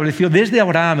cosa que se estableció desde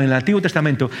Abraham en el Antiguo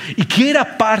Testamento y que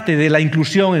era parte de la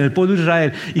inclusión en el pueblo de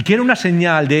Israel y que era una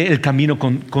señal del camino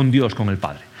con Dios, con el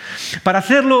Padre. Para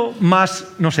hacerlo más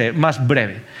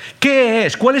breve, ¿qué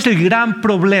es? ¿Cuál es el gran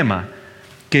problema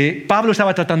que Pablo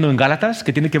estaba tratando en Gálatas,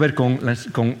 que tiene que ver con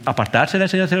apartarse de la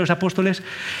enseñanza de los apóstoles,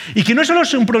 y que no solo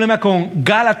es un problema con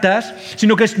Gálatas,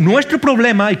 sino que es nuestro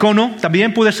problema, Icono,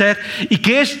 también puede ser, y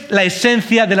que es la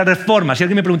esencia de la Reforma? Si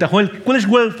alguien me pregunta, Joel,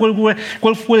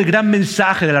 ¿cuál fue el gran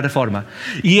mensaje de la Reforma?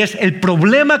 Y es el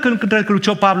problema contra el que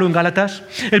luchó Pablo en Gálatas,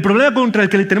 el problema contra el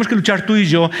que tenemos que luchar tú y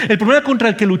yo, el problema contra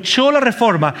el que luchó la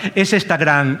Reforma es esta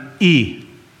gran I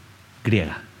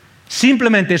griega.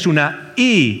 Simplemente es una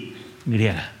I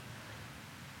griega.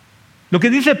 Lo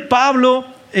que dice Pablo,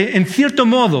 en cierto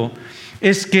modo,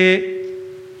 es que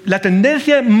la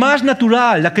tendencia más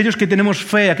natural de aquellos que tenemos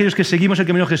fe, aquellos que seguimos el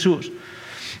camino de Jesús,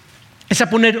 es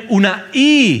a poner una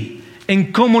I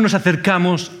en cómo nos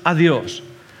acercamos a Dios.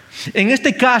 En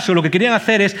este caso, lo que querían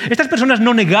hacer es, estas personas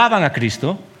no negaban a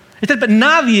Cristo.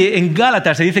 Nadie en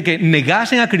Gálatas se dice que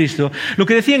negasen a Cristo. Lo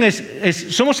que decían es,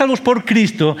 somos salvos por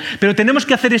Cristo, pero tenemos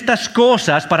que hacer estas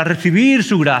cosas para recibir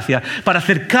su gracia, para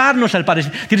acercarnos al Padre.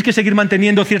 Tienes que seguir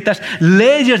manteniendo ciertas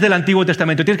leyes del Antiguo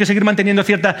Testamento, tienes que seguir manteniendo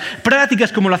ciertas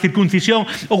prácticas como la circuncisión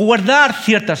o guardar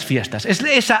ciertas fiestas. Es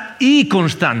esa I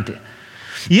constante.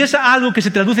 Y es algo que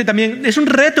se traduce también, es un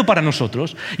reto para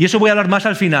nosotros, y eso voy a hablar más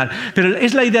al final, pero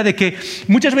es la idea de que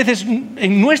muchas veces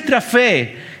en nuestra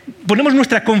fe ponemos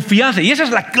nuestra confianza, y esa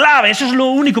es la clave, eso es lo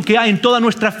único que hay en toda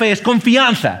nuestra fe, es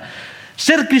confianza.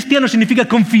 Ser cristiano significa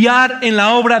confiar en la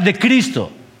obra de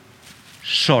Cristo.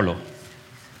 Solo.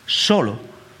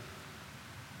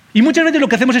 Y muchas veces lo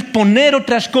que hacemos es poner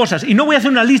otras cosas. Y no voy a hacer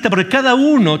una lista porque cada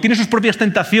uno tiene sus propias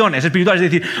tentaciones espirituales.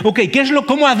 Es decir,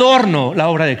 ¿cómo adorno la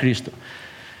obra de Cristo?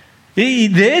 Y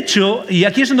de hecho, y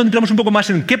aquí es donde entramos un poco más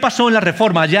en qué pasó en la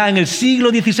Reforma, ya en el siglo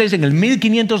XVI, en el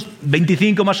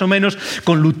 1525 más o menos,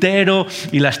 con Lutero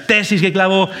y las tesis que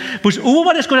clavó, pues hubo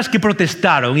varias cosas que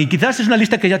protestaron, y quizás es una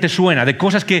lista que ya te suena, de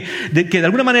cosas que de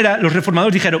alguna manera los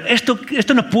reformadores dijeron, esto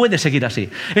no puede seguir así.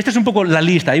 Esta es un poco la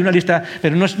lista, hay una lista,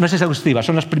 pero no es exhaustiva,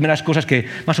 son las primeras cosas que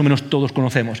más o menos todos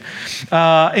conocemos.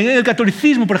 En el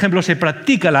catolicismo, por ejemplo, se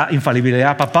practica la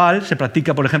infalibilidad papal, se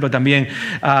practica, por ejemplo, también,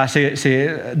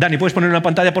 Dani, ¿puedes poner una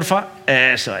pantalla, por favor?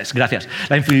 Eso es, gracias.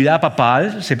 La infalibilidad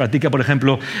papal, se practica, por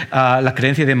ejemplo, la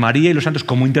creencia de María y los santos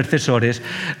como intercesores,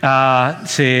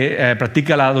 se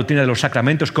practica la doctrina de los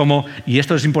sacramentos como, y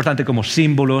esto es importante, como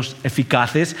símbolos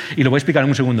eficaces, y lo voy a explicar en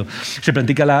un segundo. Se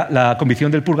practica la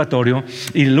convicción del purgatorio,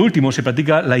 y el último se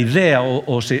practica la idea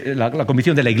la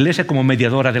convicción de la Iglesia como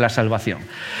mediadora de la salvación.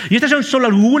 Y estas son solo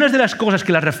algunas de las cosas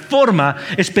que la Reforma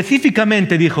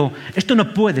específicamente dijo, esto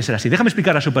no puede ser así. Déjame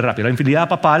explicarla súper rápido. La infalibilidad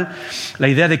papal, la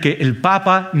idea de que el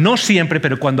Papa, no siempre,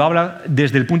 pero cuando habla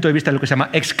desde el punto de vista de lo que se llama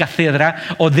ex cathedra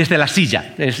o desde la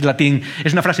silla, es latín,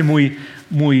 es una frase muy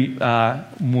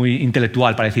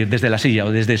intelectual para decir desde la silla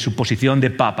o desde su posición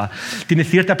de Papa, tiene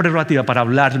cierta prerrogativa para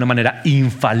hablar de una manera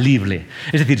infalible,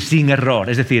 es decir, sin error,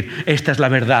 es decir, esta es la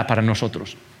verdad para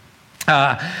nosotros.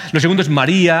 Lo segundo es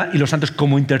María y los santos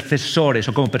como intercesores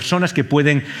o como personas que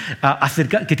pueden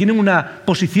que tienen una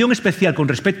posición especial con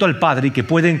respecto al Padre y que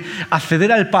pueden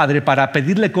acceder al Padre para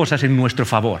pedirle cosas en nuestro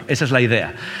favor. Esa es la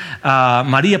idea.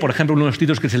 María, por ejemplo, uno de los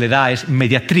títulos que se le da es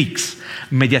mediatrix.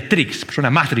 Mediatrix, suena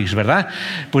matrix, ¿verdad?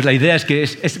 Pues la idea es que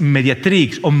es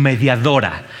mediatrix o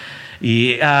mediadora.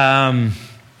 Y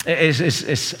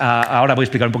ahora voy a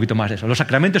explicar un poquito más de eso. Los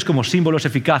sacramentos como símbolos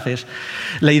eficaces.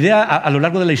 La idea a lo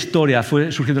largo de la historia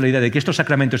fue surgiendo la idea de que estos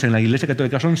sacramentos en la Iglesia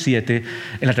Católica son 7,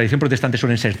 en la tradición protestante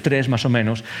suelen ser 3 más o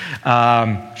menos.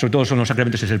 Sobre todo son los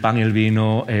sacramentos, es el pan y el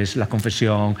vino, es la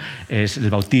confesión, es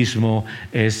el bautismo,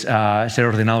 es ser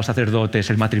ordenado sacerdote, es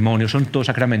el matrimonio, son todos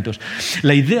sacramentos.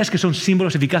 La idea es que son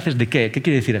símbolos eficaces ¿de qué? ¿Qué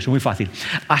quiere decir eso? Muy fácil.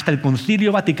 Hasta el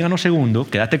Concilio Vaticano II,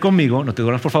 quédate conmigo, no te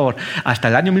duermas por favor, hasta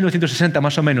el año 1960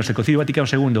 más o menos, el Concilio Vaticano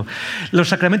II, los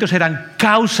sacramentos eran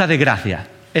causa de gracia.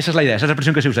 Esa es la idea, esa es la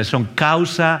expresión que se usa, son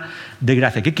causa de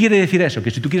gracia. ¿Qué quiere decir eso?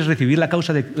 Que si tú quieres recibir la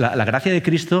gracia de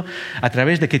Cristo, ¿a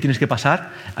través de qué tienes que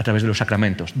pasar? A través de los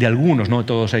sacramentos. De algunos, no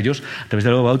todos ellos, a través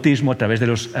del bautismo, a través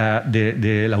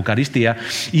de la Eucaristía.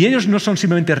 Y ellos no son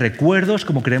simplemente recuerdos,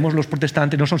 como creemos los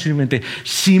protestantes, no son simplemente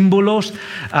símbolos,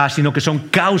 sino que son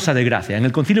causa de gracia. En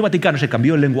el Concilio Vaticano se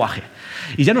cambió el lenguaje.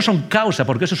 Y ya no son causa,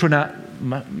 porque eso suena,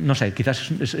 no sé, quizás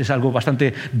es algo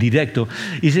bastante directo.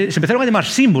 Y se empezaron a llamar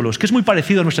símbolos, que es muy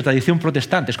parecido a nuestra tradición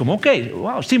protestante. Es como,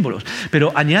 wow, símbolos.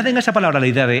 Pero añaden a esa palabra la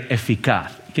idea de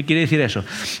eficaz. ¿Qué quiere decir eso?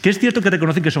 Que es cierto que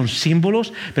reconocen que son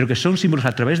símbolos, pero que son símbolos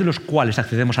a través de los cuales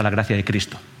accedemos a la gracia de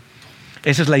Cristo.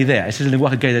 Esa es la idea, ese es el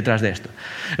lenguaje que hay detrás de esto.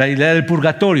 La idea del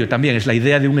purgatorio también es la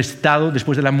idea de un estado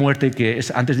después de la muerte, que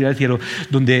es antes de ir al cielo,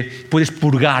 donde puedes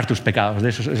purgar tus pecados.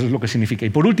 Eso es lo que significa. Y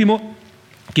por último,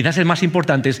 quizás el más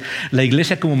importante es la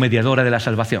Iglesia como mediadora de la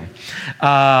salvación.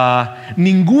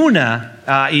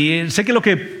 Y sé que lo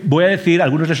que voy a decir a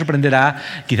algunos les sorprenderá,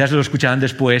 quizás lo escucharán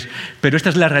después, pero esta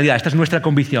es la realidad, esta es nuestra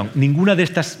convicción. Ninguna de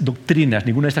estas doctrinas,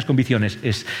 ninguna de estas convicciones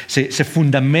se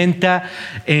fundamenta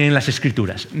en las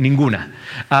Escrituras, ninguna.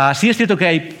 Sí es cierto que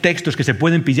hay textos que se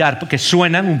pueden pillar, que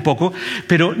suenan un poco,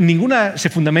 pero ninguna se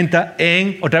fundamenta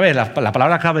en, otra vez, la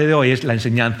palabra clave de hoy es la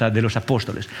enseñanza de los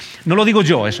apóstoles. No lo digo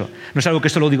yo eso, no es algo que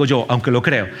solo digo yo, aunque lo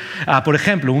creo. Por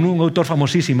ejemplo, un autor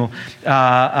famosísimo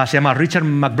se llama Richard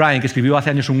McBride, que escribió hace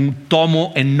años un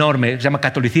tomo enorme, se llama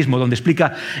Catolicismo, donde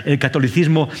explica el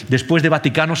catolicismo después de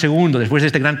Vaticano II, después de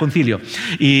este gran concilio.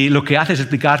 Y lo que hace es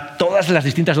explicar todas las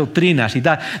distintas doctrinas y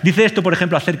tal. Dice esto, por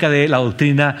ejemplo, acerca de la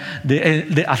doctrina,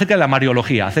 acerca de la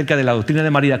Mariología, acerca de la doctrina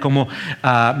de María como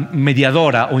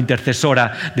mediadora o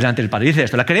intercesora delante del Padre. Dice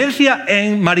esto: la creencia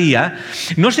en María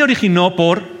no se originó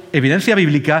por evidencia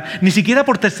bíblica, ni siquiera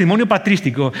por testimonio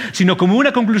patrístico, sino como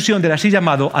una conclusión del así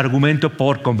llamado argumento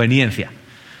por conveniencia.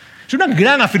 Es una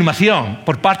gran afirmación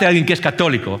por parte de alguien que es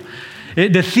católico.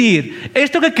 Decir,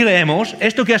 esto que creemos,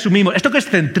 esto que asumimos, esto que es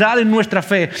central en nuestra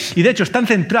fe, y de hecho es tan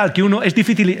central que es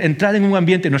difícil entrar en un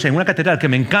ambiente, no sé, en una catedral que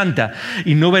me encanta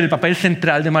y no ver el papel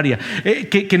central de María,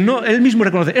 que no, él mismo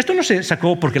reconoce, esto no se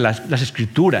sacó porque las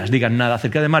escrituras digan nada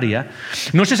acerca de María,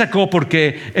 no se sacó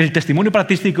porque el testimonio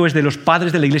patrístico es de los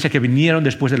padres de la iglesia que vinieron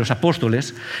después de los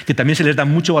apóstoles, que también se les da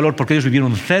mucho valor porque ellos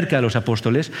vivieron cerca de los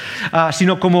apóstoles,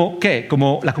 sino como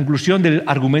la conclusión del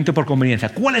argumento por conveniencia.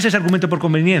 ¿Cuál es ese argumento por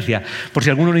conveniencia? Por si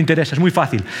a alguno le interesa, es muy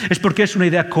fácil. Es porque es una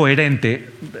idea coherente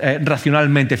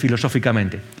racionalmente,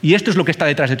 filosóficamente. Y esto es lo que está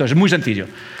detrás de todo. Es muy sencillo.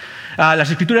 Las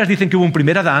Escrituras dicen que hubo un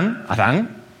primer Adán,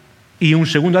 y un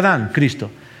segundo Adán,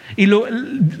 Cristo. Y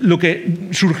lo que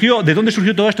surgió, ¿de dónde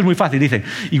surgió todo esto? Es muy fácil. Dicen,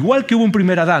 igual que hubo un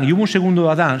primer Adán y hubo un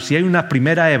segundo Adán, si hay una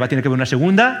primera Eva, tiene que haber una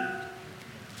segunda.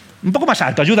 Un poco más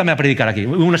alto, ayúdame a predicar aquí.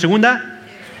 ¿Hubo una segunda?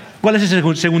 ¿Cuál es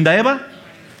esa segunda Eva?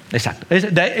 Exacto.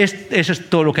 Eso es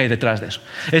todo lo que hay detrás de eso.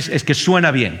 Es que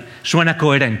suena bien, suena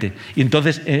coherente. Y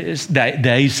entonces de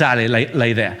ahí sale la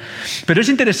idea. Pero es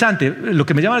interesante, lo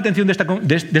que me llama la atención de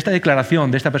esta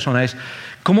declaración de esta persona es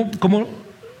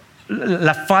cómo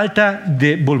la falta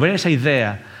de volver a esa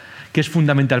idea que es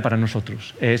fundamental para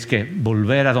nosotros. Es que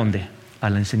volver ¿a dónde? A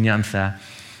la enseñanza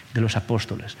de los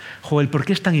apóstoles. Joel, ¿por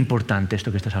qué es tan importante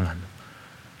esto que estás hablando?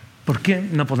 ¿Por qué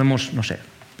no podemos, no sé,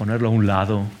 ponerlo a un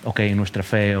lado, en nuestra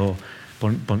fe, o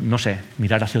no sé,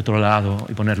 mirar hacia otro lado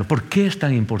y ponerlo? ¿Por qué es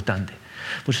tan importante?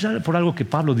 Pues es por algo que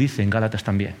Pablo dice en Gálatas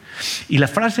también. Y la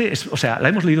frase, la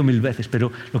hemos leído 1000 veces,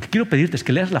 pero lo que quiero pedirte es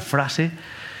que leas la frase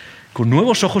con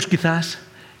nuevos ojos quizás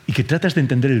y que trates de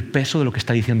entender el peso de lo que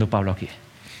está diciendo Pablo aquí.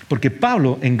 Porque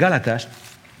Pablo en Gálatas,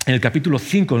 en el capítulo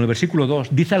 5, en el versículo 2,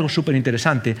 dice algo súper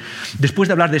interesante. Después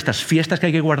de hablar de estas fiestas que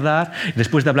hay que guardar,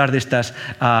 después de hablar de estas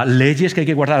leyes que hay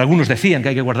que guardar, algunos decían que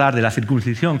hay que guardar de la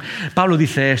circuncisión, Pablo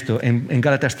dice esto en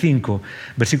Gálatas 5,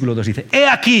 versículo 2, dice, he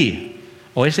aquí,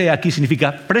 o ese aquí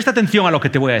significa, presta atención a lo que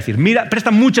te voy a decir, mira,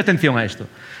 presta mucha atención a esto.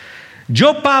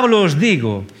 Yo, Pablo, os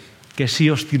digo que si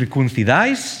os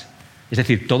circuncidáis, es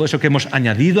decir, todo eso que hemos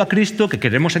añadido a Cristo, que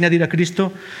queremos añadir a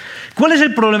Cristo, ¿cuál es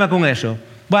el problema con eso?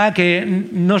 Que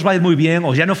no os va a ir muy bien,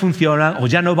 o ya no funcionan, o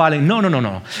ya no valen.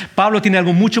 No. Pablo tiene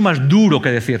algo mucho más duro que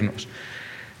decirnos.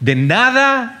 De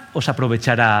nada os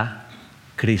aprovechará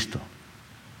Cristo.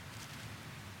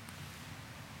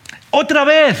 Otra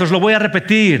vez os lo voy a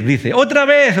repetir, dice, otra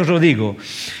vez os lo digo,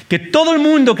 que todo el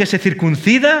mundo que se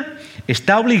circuncida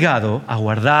está obligado a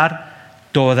guardar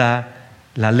toda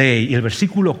la ley. Y el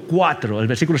versículo 4, el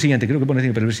versículo siguiente, creo que pone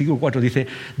 5, pero el versículo 4 dice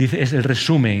es el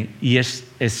resumen y es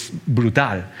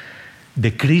brutal.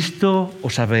 De Cristo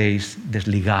os habéis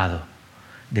desligado.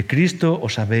 De Cristo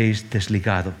os habéis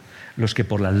desligado. Los que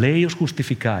por la ley os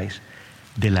justificáis,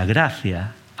 de la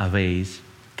gracia habéis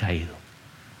caído.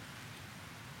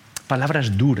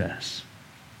 Palabras duras.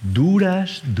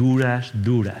 Duras.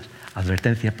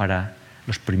 Advertencia para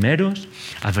los primeros,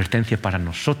 advertencia para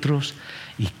nosotros,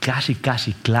 y casi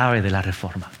clave de la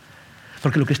Reforma.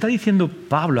 Porque lo que está diciendo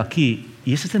Pablo aquí,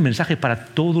 y ese es el mensaje para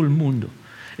todo el mundo,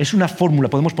 es una fórmula,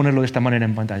 podemos ponerlo de esta manera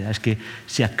en pantalla, es que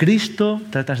si a Cristo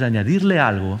tratas de añadirle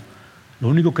algo, lo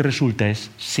único que resulta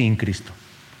es sin Cristo.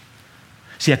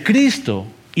 Si a Cristo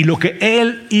y lo que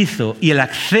Él hizo y el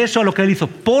acceso a lo que Él hizo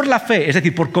por la fe, es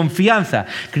decir, por confianza,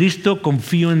 Cristo,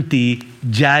 confío en ti,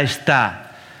 ya está.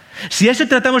 Si a eso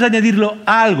tratamos de añadirlo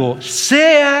algo,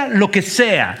 sea lo que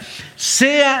sea,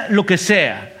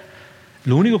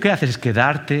 lo único que haces es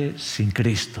quedarte sin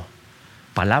Cristo.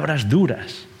 Palabras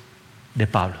duras de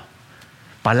Pablo.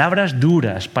 Palabras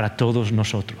duras para todos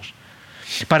nosotros.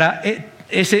 Para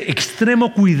ese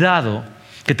extremo cuidado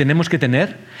que tenemos que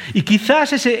tener, y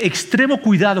quizás ese extremo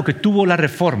cuidado que tuvo la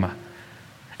Reforma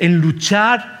en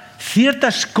luchar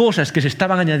ciertas cosas que se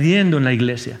estaban añadiendo en la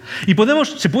iglesia. Y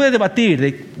se puede debatir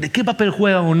de qué papel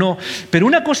juegan o no, pero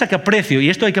una cosa que aprecio,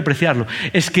 y esto hay que apreciarlo,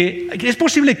 es que es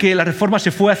posible que la Reforma se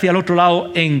fue hacia el otro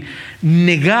lado en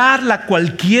negar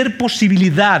cualquier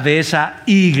posibilidad de esa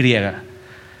Y.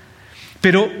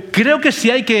 Pero creo que si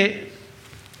hay que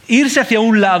irse hacia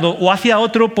un lado o hacia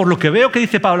otro, por lo que veo que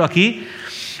dice Pablo aquí,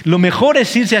 lo mejor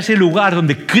es irse a ese lugar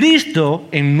donde Cristo,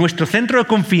 en nuestro centro de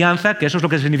confianza, que eso es lo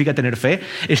que significa tener fe,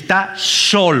 está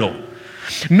solo.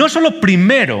 No solo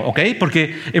primero, ¿ok?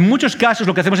 Porque en muchos casos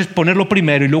lo que hacemos es ponerlo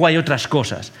primero y luego hay otras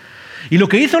cosas. Y lo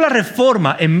que hizo la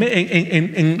Reforma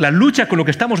en la lucha con lo que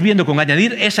estamos viendo, con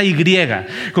añadir esa Y,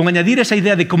 con añadir esa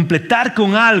idea de completar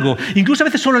con algo, incluso a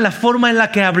veces solo en la forma en la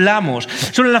que hablamos,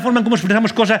 solo en la forma en cómo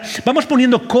expresamos cosas, vamos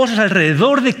poniendo cosas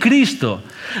alrededor de Cristo.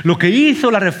 Lo que hizo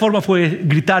la Reforma fue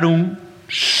gritar un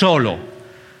solo.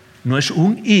 No es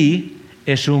un Y,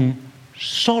 es un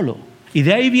solo. Y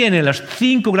de ahí vienen las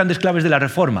 5 grandes claves de la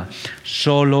Reforma.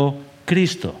 Solo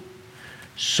Cristo.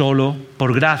 Solo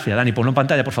por gracia. Dani, ponlo en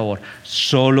pantalla, por favor.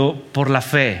 Solo por la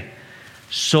fe.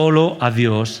 Solo a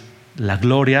Dios la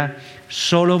gloria,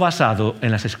 solo basado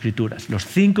en las Escrituras. Los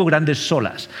 5 grandes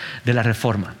solas de la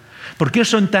Reforma. ¿Por qué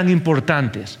son tan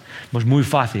importantes? Pues muy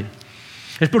fácil.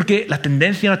 Es porque la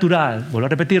tendencia natural, vuelvo a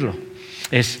repetirlo,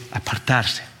 es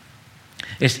apartarse.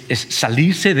 Es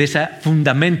salirse de ese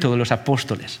fundamento de los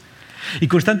apóstoles. Y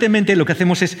constantemente lo que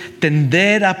hacemos es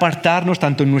tender a apartarnos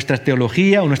tanto en nuestra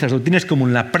teología o nuestras doctrinas como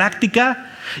en la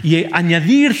práctica y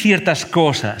añadir ciertas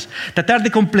cosas, tratar de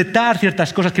completar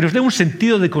ciertas cosas que nos den un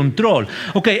sentido de control.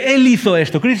 Ok, Él hizo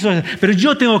esto, Cristo hizo esto, pero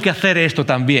yo tengo que hacer esto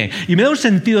también. Y me da un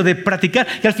sentido de practicar,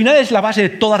 que al final es la base de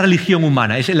toda religión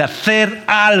humana, es el hacer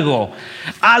algo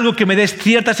que me dé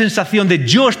cierta sensación de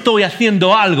yo estoy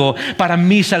haciendo algo para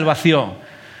mi salvación.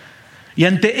 Y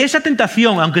ante esa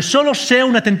tentación, aunque solo sea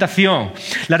una tentación,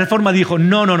 la Reforma dijo,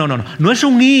 no es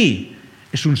un y,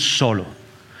 es un solo.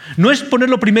 No es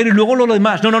ponerlo primero y luego lo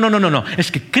demás, no, es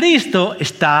que Cristo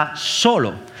está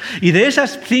solo. Y de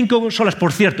esas 5 solas,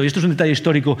 por cierto, y esto es un detalle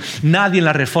histórico, nadie en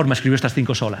la Reforma escribió estas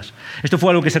 5 solas. Esto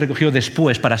fue algo que se recogió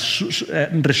después para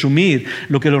resumir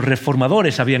lo que los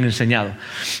reformadores habían enseñado.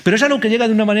 Pero es algo que llega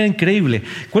de una manera increíble.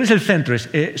 ¿Cuál es el centro? Es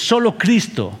solo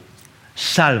Cristo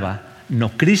salva.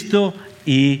 No Cristo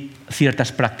y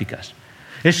ciertas prácticas.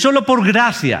 Es solo por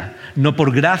gracia, no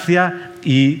por gracia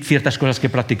y ciertas cosas que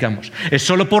practicamos. Es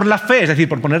solo por la fe, es decir,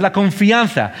 por poner la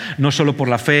confianza, no solo por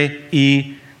la fe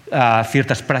y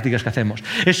ciertas prácticas que hacemos.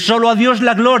 Es solo a Dios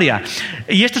la gloria.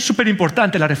 Y esto es súper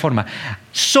importante en la Reforma.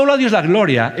 Solo a Dios la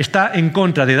gloria está en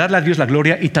contra de darle a Dios la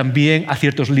gloria y también a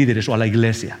ciertos líderes o a la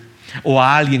iglesia o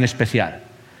a alguien especial.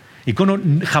 Y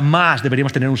jamás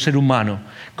deberíamos tener un ser humano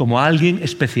como alguien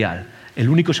especial. El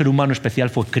único ser humano especial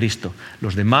fue Cristo.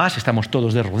 Los demás estamos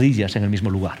todos de rodillas en el mismo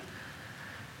lugar.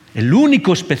 El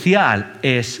único especial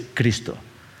es Cristo.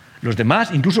 Los demás,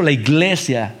 incluso la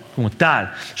iglesia como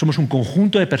tal, somos un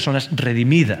conjunto de personas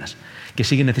redimidas que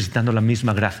siguen necesitando la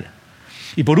misma gracia.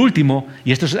 Y por último,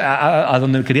 y esto es a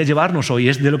donde quería llevarnos hoy,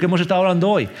 es de lo que hemos estado hablando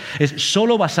hoy, es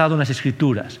solo basado en las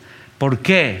Escrituras. ¿Por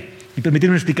qué? Y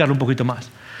permitirme explicarlo un poquito más.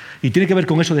 Y tiene que ver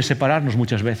con eso de separarnos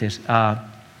muchas veces.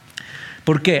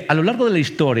 Porque a lo largo de la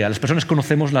historia las personas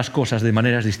conocemos las cosas de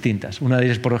maneras distintas. Una de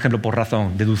ellas, por ejemplo, por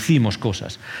razón, deducimos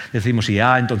cosas. Decimos si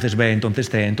A, entonces B, entonces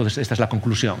C, entonces esta es la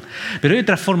conclusión. Pero hay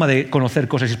otra forma de conocer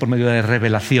cosas y es por medio de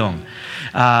revelación.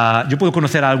 Yo puedo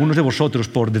conocer a algunos de vosotros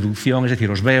por deducción, es decir,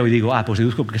 os veo y digo, pues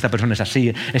deduzco que esta persona es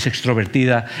así, es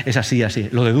extrovertida, es así,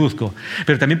 lo deduzco.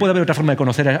 Pero también puede haber otra forma de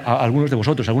conocer a algunos de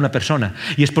vosotros, a alguna persona,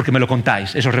 y es porque me lo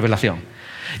contáis, eso es revelación.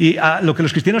 Y lo que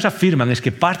los cristianos afirman es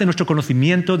que parte de nuestro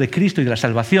conocimiento de Cristo y de la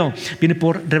salvación viene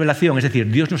por revelación, es decir,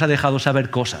 Dios nos ha dejado saber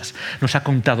cosas, nos ha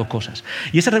contado cosas.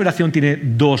 Y esa revelación tiene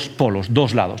 2 polos,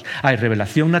 2 lados. Hay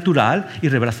revelación natural y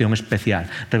revelación especial.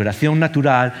 Revelación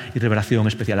natural y revelación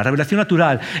especial. La revelación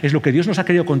natural es lo que Dios nos ha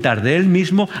querido contar de Él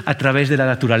mismo a través de la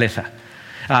naturaleza.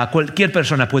 Cualquier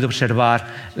persona puede observar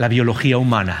la biología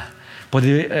humana.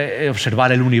 Puede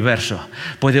observar el universo,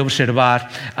 puede observar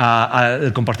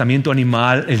el comportamiento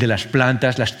animal, el de las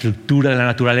plantas, la estructura de la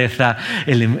naturaleza,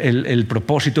 el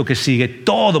propósito que sigue,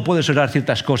 todo puede observar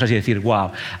ciertas cosas y decir, wow,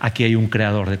 aquí hay un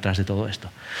creador detrás de todo esto.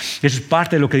 Eso es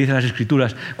parte de lo que dicen las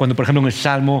Escrituras, cuando por ejemplo en el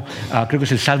Salmo, creo que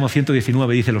es el Salmo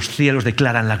 119, dice, los cielos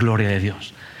declaran la gloria de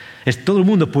Dios. Todo el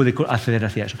mundo puede acceder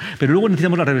hacia eso. Pero luego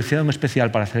necesitamos la revelación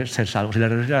especial para ser salvos. Y la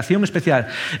revelación especial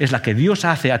es la que Dios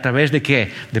hace a través de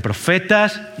 ¿qué? De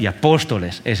profetas y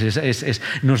apóstoles.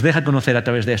 Nos deja conocer a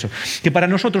través de eso. Que para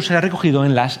nosotros se ha recogido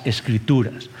en las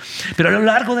Escrituras. Pero a lo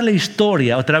largo de la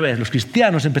historia, otra vez, los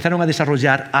cristianos empezaron a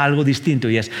desarrollar algo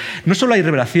distinto. Y es, no solo hay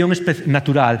revelación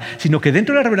natural, sino que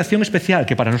dentro de la revelación especial,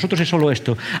 que para nosotros es solo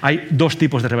esto, hay 2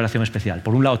 tipos de revelación especial.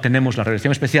 Por un lado tenemos la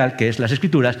revelación especial, que es las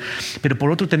Escrituras, pero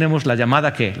por otro tenemos la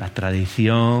llamada ¿qué? La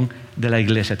tradición de la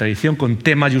Iglesia, tradición con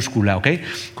T mayúscula, ¿ok?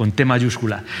 Con T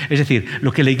mayúscula. Es decir,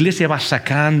 lo que la Iglesia va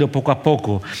sacando poco a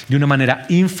poco de una manera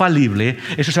infalible,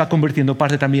 eso se va convirtiendo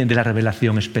parte también de la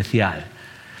revelación especial.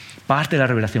 Parte de la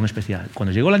revelación especial.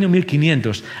 Cuando llegó el año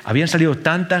 1500, habían salido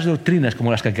tantas doctrinas como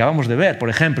las que acabamos de ver, por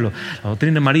ejemplo, la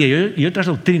doctrina de María y otras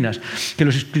doctrinas, que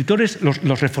los escritores,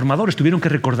 los reformadores tuvieron que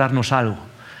recordarnos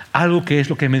algo que es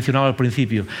lo que mencionaba al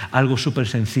principio, algo súper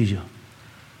sencillo.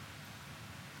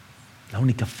 La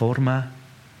única forma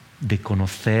de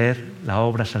conocer la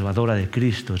obra salvadora de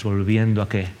Cristo es volviendo ¿a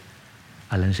qué?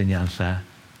 A la enseñanza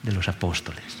de los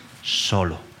apóstoles.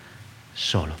 Solo.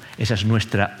 Esa es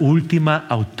nuestra última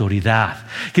autoridad.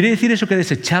 ¿Quiere decir eso que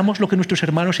desechamos lo que nuestros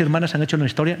hermanos y hermanas han hecho en la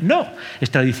historia? No,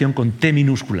 es tradición con T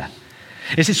minúscula.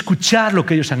 Es escuchar lo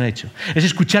que ellos han hecho. Es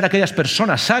escuchar a aquellas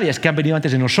personas sabias que han venido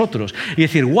antes de nosotros y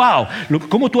decir, wow,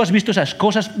 cómo tú has visto esas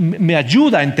cosas me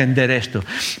ayuda a entender esto.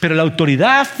 Pero la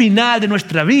autoridad final de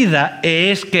nuestra vida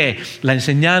es que la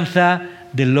enseñanza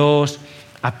de los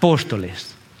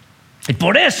apóstoles. Y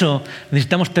por eso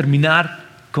necesitamos terminar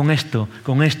con esto,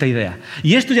 con esta idea.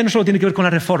 Y esto ya no solo tiene que ver con la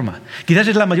Reforma. Quizás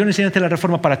es la mayor enseñanza de la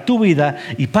Reforma para tu vida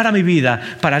y para mi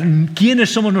vida, para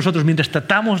quiénes somos nosotros mientras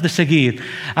tratamos de seguir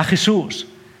a Jesús.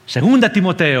 2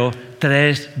 Timoteo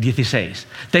 3:16,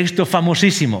 texto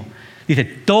famosísimo. Dice,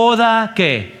 toda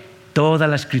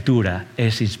la Escritura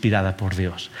es inspirada por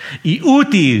Dios y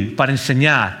útil para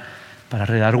enseñar, para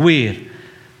redarguir,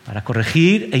 para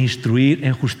corregir e instruir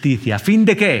en justicia. ¿A fin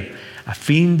de qué? A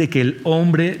fin de que el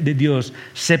hombre de Dios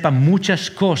sepa muchas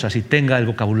cosas y tenga el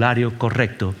vocabulario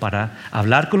correcto para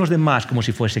hablar con los demás como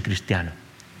si fuese cristiano.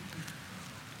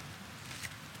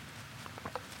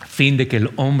 A fin de que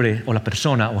el hombre o la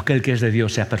persona o aquel que es de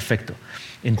Dios sea perfecto,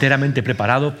 enteramente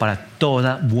preparado para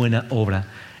toda buena obra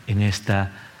en esta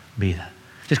vida.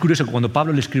 Es curioso que cuando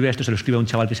Pablo le escribe esto, se lo escribe a un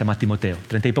chaval que se llama Timoteo,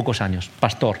 30 y pocos años,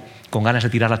 pastor, con ganas de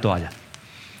tirar la toalla,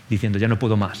 diciendo, ya no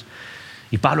puedo más.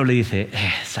 Y Pablo le dice,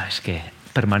 ¿sabes qué?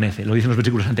 Permanece, lo dice en los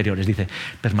versículos anteriores, dice,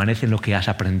 permanece en lo que has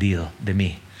aprendido de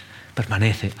mí.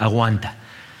 Permanece, aguanta.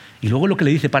 Y luego lo que le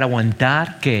dice para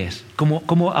aguantar, ¿qué es?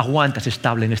 ¿Cómo aguantas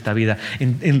estable en esta vida?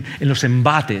 En los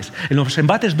embates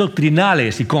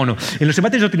doctrinales, Icono. En los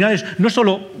embates doctrinales, no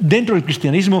solo dentro del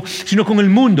cristianismo, sino con el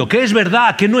mundo. ¿Qué es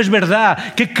verdad? ¿Qué no es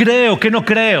verdad? ¿Qué creo? ¿Qué no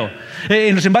creo?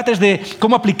 En los embates de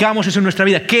cómo aplicamos eso en nuestra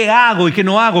vida. ¿Qué hago y qué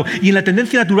no hago? Y en la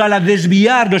tendencia natural a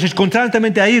desviarnos, es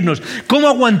constantemente a irnos. ¿Cómo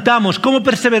aguantamos? ¿Cómo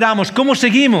perseveramos? ¿Cómo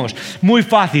seguimos? Muy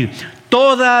fácil.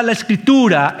 Toda la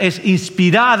Escritura es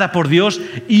inspirada por Dios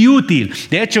y útil.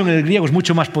 De hecho, en el griego es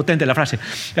mucho más potente la frase,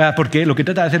 porque lo que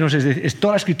trata de hacernos es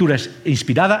toda la Escritura es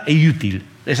inspirada e útil.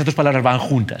 Esas dos palabras van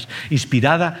juntas,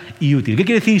 inspirada y útil. ¿Qué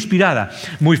quiere decir inspirada?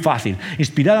 Muy fácil.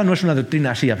 Inspirada no es una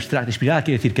doctrina así abstracta, inspirada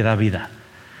quiere decir que da vida.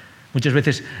 Muchas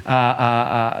veces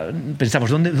pensamos,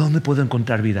 ¿dónde puedo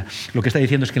encontrar vida? Lo que está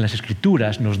diciendo es que en las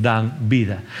Escrituras nos dan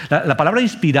vida. La palabra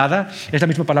inspirada es la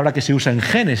misma palabra que se usa en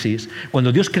Génesis,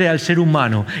 cuando Dios crea al ser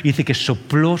humano y dice que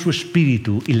sopló su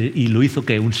espíritu y lo hizo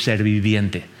que un ser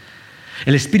viviente.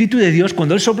 El Espíritu de Dios,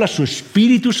 cuando Él sopla su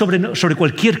espíritu sobre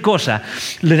cualquier cosa,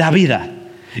 le da vida.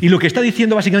 Y lo que está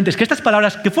diciendo básicamente es que estas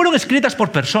palabras que fueron escritas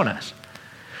por personas,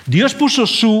 Dios puso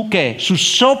su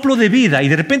soplo de vida y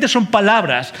de repente son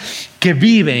palabras que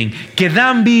viven, que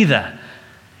dan vida.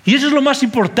 Y eso es lo más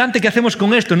importante que hacemos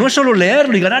con esto. No es solo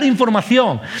leerlo y ganar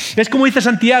información. Es como dice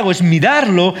Santiago, es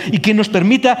mirarlo y que nos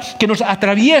permita, que nos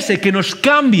atraviese, que nos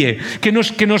cambie, que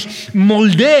nos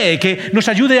moldee, que nos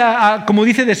ayude como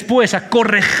dice después, a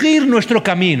corregir nuestro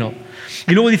camino.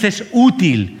 Y luego dice es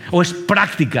útil o es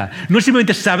práctica. No es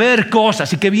simplemente saber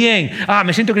cosas y qué bien,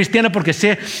 me siento cristiano porque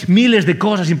sé miles de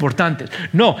cosas importantes.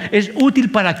 No, es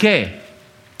útil ¿para qué?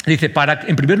 Dice,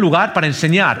 en primer lugar, para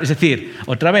enseñar. Es decir,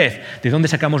 otra vez, ¿de dónde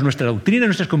sacamos nuestra doctrina,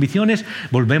 nuestras convicciones?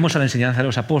 Volvemos a la enseñanza de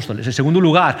los apóstoles. En segundo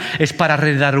lugar, es para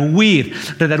redarguir.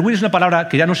 Redarguir es una palabra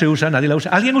que ya no se usa, nadie la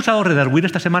usa. ¿Alguien ha usado redarguir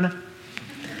esta semana?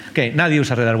 Okay, nadie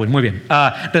usa redarguir, muy bien.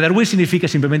 Redarguir significa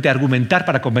simplemente argumentar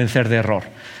para convencer de error.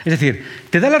 Es decir,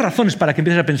 te da las razones para que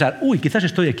empieces a pensar, quizás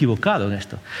estoy equivocado en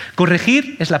esto.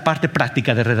 Corregir es la parte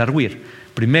práctica de redarguir.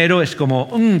 Primero es como,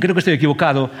 creo que estoy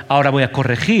equivocado, ahora voy a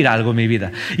corregir algo en mi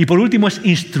vida. Y por último es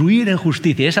instruir en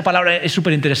justicia. Esa palabra es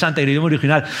súper interesante en el idioma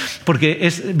original porque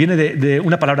viene de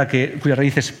una palabra cuya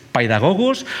raíz es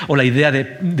paidagogos, o la idea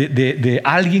de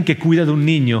alguien que cuida de un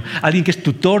niño, alguien que es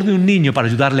tutor de un niño para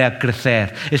ayudarle a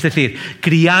crecer. Es decir,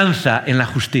 crianza en la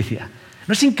justicia.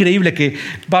 ¿No es increíble que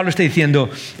Pablo esté diciendo,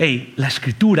 la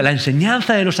Escritura, la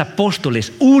enseñanza de los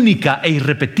apóstoles, única e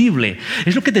irrepetible,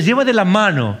 es lo que te lleva de la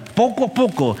mano, poco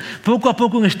a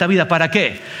poco en esta vida? ¿Para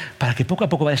qué? Para que poco a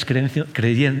poco vayas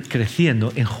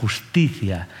creciendo en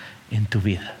justicia en tu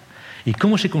vida. ¿Y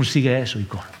cómo se consigue eso,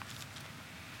 Icono?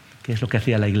 ¿Qué es lo que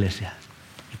hacía la Iglesia?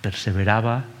 Y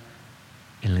perseveraba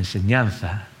en la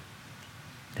enseñanza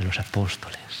de los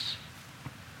apóstoles.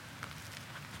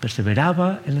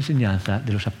 Perseveraba en la enseñanza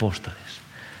de los apóstoles.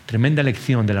 Tremenda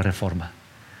lección de la Reforma.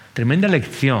 Tremenda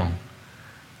lección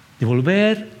de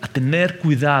volver a tener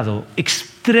cuidado,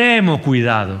 extremo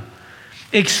cuidado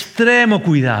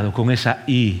con esa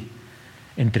I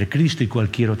entre Cristo y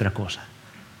cualquier otra cosa.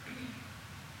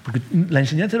 Porque la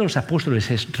enseñanza de los apóstoles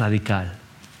es radical.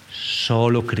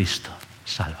 Solo Cristo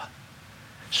salva.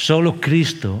 Solo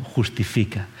Cristo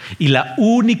justifica. Y la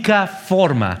única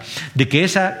forma de que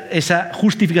esa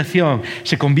justificación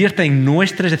se convierta en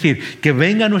nuestra, es decir, que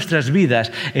venga a nuestras vidas,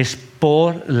 es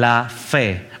por la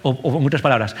fe. O en otras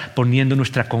palabras, poniendo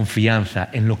nuestra confianza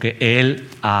en lo que Él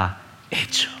ha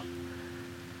hecho.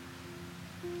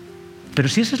 Pero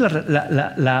si esa es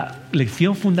la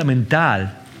lección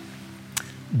fundamental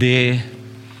de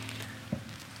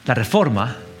la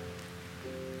Reforma,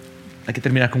 hay que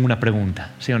terminar con una pregunta,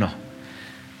 ¿sí o no?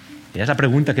 Y esa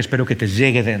pregunta que espero que te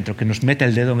llegue dentro, que nos meta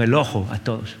el dedo en el ojo a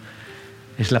todos.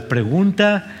 Es la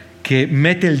pregunta que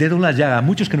mete el dedo en la llaga a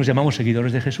muchos que nos llamamos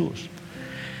seguidores de Jesús.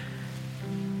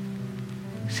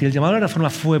 Si el llamado a la Reforma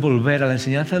fue volver a la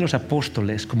enseñanza de los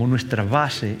apóstoles como nuestra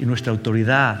base y nuestra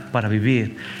autoridad para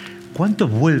vivir, ¿cuánto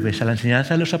vuelves a la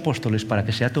enseñanza de los apóstoles para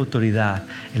que sea tu autoridad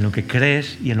en lo que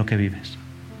crees y en lo que vives?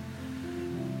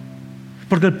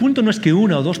 Porque el punto no es que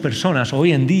una o dos personas,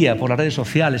 hoy en día por las redes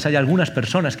sociales hay algunas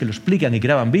personas que lo explican y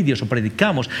graban vídeos o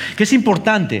predicamos, que es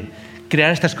importante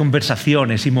crear estas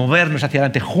conversaciones y movernos hacia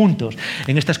adelante juntos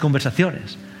en estas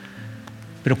conversaciones.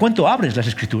 Pero ¿cuánto abres las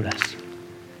Escrituras?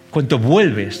 ¿Cuánto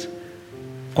vuelves?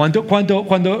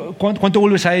 ¿Cuánto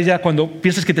vuelves a ella cuando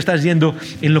piensas que te estás yendo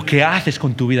en lo que haces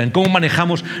con tu vida, en cómo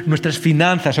manejamos nuestras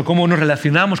finanzas o cómo nos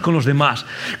relacionamos con los demás?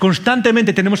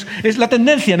 Constantemente es la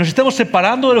tendencia, nos estamos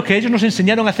separando de lo que ellos nos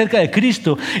enseñaron acerca de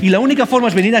Cristo y la única forma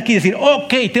es venir aquí y decir,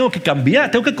 ok, tengo que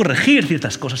cambiar, tengo que corregir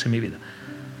ciertas cosas en mi vida.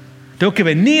 Tengo que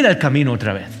venir al camino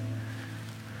otra vez.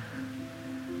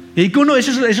 Y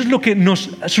eso es lo que nos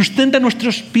sustenta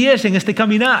nuestros pies en este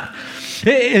caminar.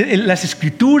 Las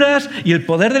Escrituras y el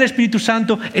poder del Espíritu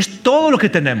Santo es todo lo que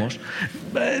tenemos.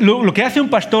 Lo que hace un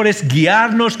pastor es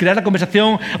guiarnos, crear la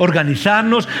conversación,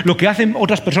 organizarnos. Lo que hacen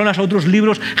otras personas, otros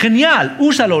libros, genial,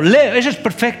 úsalo, lee, eso es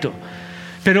perfecto.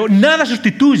 Pero nada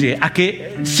sustituye a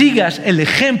que sigas el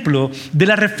ejemplo de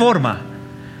la Reforma.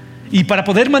 Y para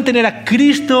poder mantener a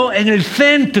Cristo en el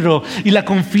centro y la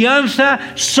confianza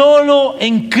solo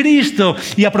en Cristo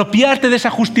y apropiarte de esa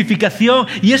justificación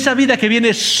y esa vida que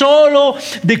viene solo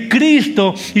de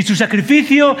Cristo y su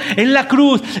sacrificio en la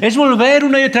cruz, es volver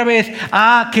una y otra vez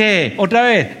 ¿a qué? Otra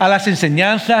vez a las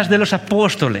enseñanzas de los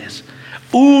apóstoles.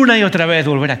 Una y otra vez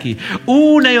volver aquí,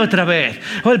 una y otra vez.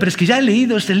 Oye, pero es que ya he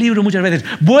leído este libro muchas veces.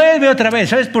 Vuelve otra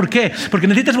vez, ¿sabes por qué? Porque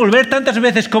necesitas volver tantas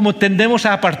veces como tendemos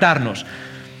a apartarnos.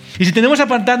 Y si tenemos que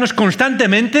apartarnos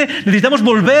constantemente, necesitamos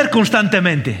volver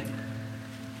constantemente.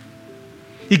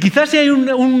 Y quizás si hay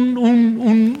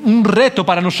un reto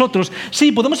para nosotros,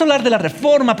 sí, podemos hablar de la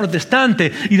Reforma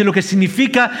protestante y de lo que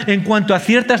significa en cuanto a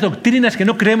ciertas doctrinas que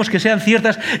no creemos que sean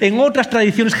ciertas en otras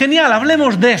tradiciones. Genial,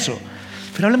 hablemos de eso.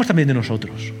 Pero hablemos también de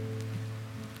nosotros.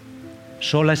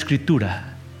 Sola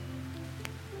Escritura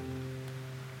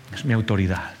es mi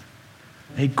autoridad.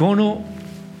 Icono.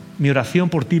 Mi oración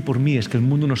por ti y por mí es que el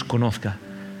mundo nos conozca.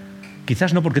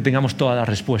 Quizás no porque tengamos todas las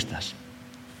respuestas.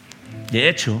 De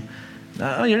hecho,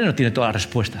 la mayoría no tiene todas las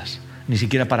respuestas, ni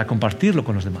siquiera para compartirlo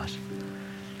con los demás.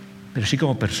 Pero sí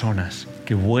como personas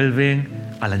que vuelven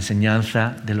a la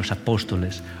enseñanza de los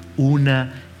apóstoles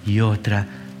una y otra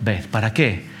vez. ¿Para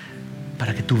qué?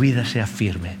 Para que tu vida sea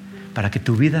firme, para que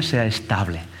tu vida sea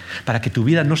estable, para que tu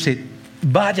vida no se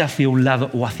vaya hacia un lado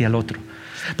o hacia el otro.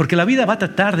 Porque la vida va a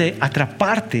tratar de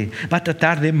atraparte, va a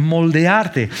tratar de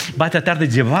moldearte, va a tratar de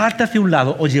llevarte hacia un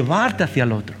lado o llevarte hacia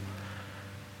el otro.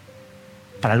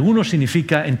 Para algunos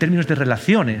significa, en términos de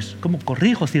relaciones, cómo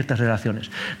corrijo ciertas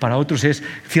relaciones. Para otros es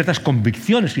ciertas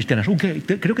convicciones cristianas.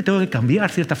 Creo que tengo que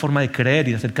cambiar cierta forma de creer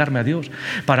y de acercarme a Dios.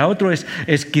 Para otros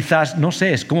es quizás, no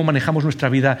sé, es cómo manejamos nuestra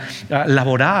vida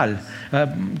laboral,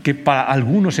 que para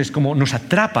algunos es como nos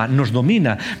atrapa, nos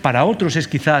domina. Para otros es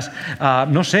quizás,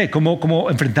 no sé, cómo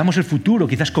enfrentamos el futuro,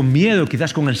 quizás con miedo,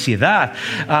 quizás con ansiedad.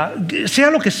 Sea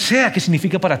lo que sea que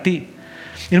significa para ti.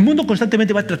 El mundo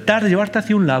constantemente va a tratar de llevarte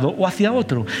hacia un lado o hacia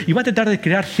otro y va a tratar de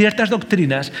crear ciertas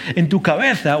doctrinas en tu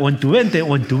cabeza o en tu mente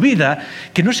o en tu vida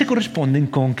que no se corresponden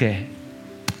con ¿qué?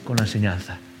 Con la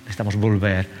enseñanza. Necesitamos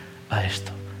volver a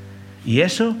esto. Y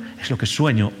eso es lo que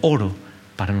sueño, oro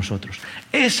para nosotros.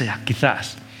 Esa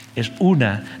quizás es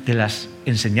una de las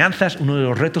enseñanzas, uno de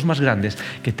los retos más grandes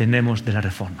que tenemos de la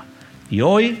Reforma. Y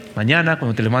hoy, mañana,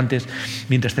 cuando te levantes,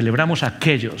 mientras celebramos a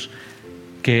aquellos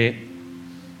que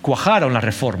cuajaron la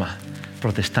Reforma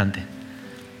protestante,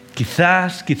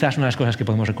 quizás una de las cosas que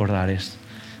podemos recordar es: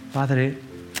 Padre,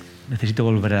 necesito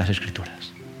volver a las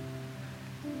Escrituras.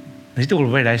 Necesito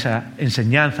volver a esa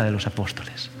enseñanza de los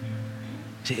apóstoles.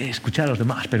 Sí, escuchar a los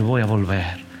demás, pero voy a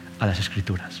volver a las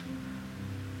Escrituras.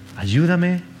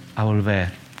 Ayúdame a volver,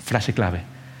 frase clave,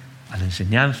 a la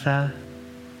enseñanza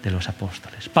de los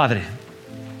apóstoles. Padre,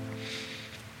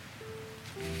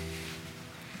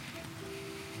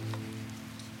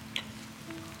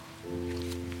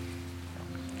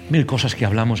 Mil cosas que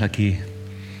hablamos aquí,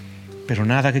 pero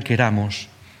nada que queramos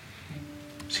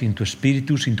sin tu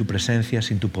Espíritu, sin tu presencia,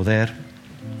 sin tu poder.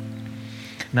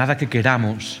 Nada que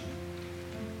queramos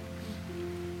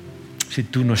si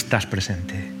tú no estás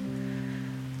presente.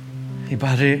 Y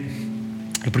Padre,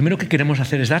 lo primero que queremos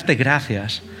hacer es darte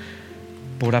gracias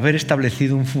por haber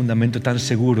establecido un fundamento tan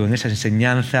seguro en esa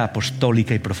enseñanza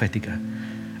apostólica y profética,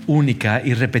 única,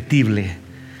 irrepetible.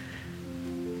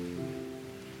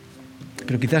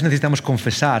 Pero quizás necesitamos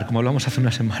confesar, como hablamos hace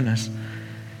unas semanas,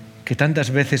 que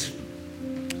tantas veces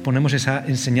ponemos esa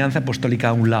enseñanza apostólica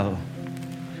a un lado.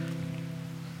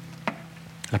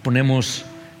 La ponemos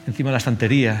encima de la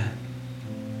estantería.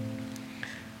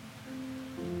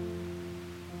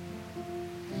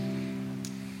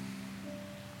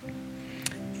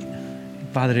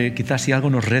 Padre, quizás si algo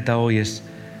nos reta hoy es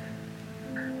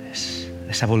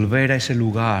a volver a ese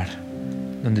lugar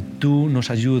donde tú nos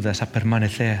ayudas a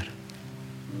permanecer,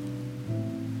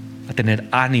 a tener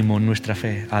ánimo en nuestra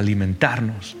fe, a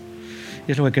alimentarnos.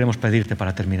 Y es lo que queremos pedirte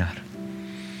para terminar.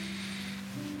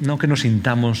 No que nos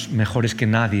sintamos mejores que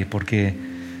nadie porque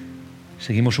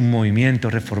seguimos un movimiento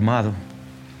reformado,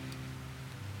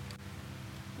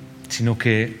 sino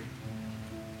que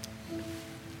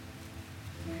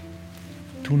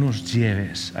tú nos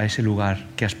lleves a ese lugar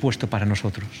que has puesto para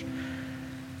nosotros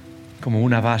como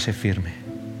una base firme.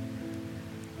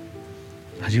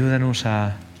 Ayúdanos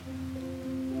a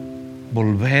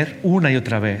volver una y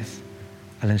otra vez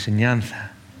a la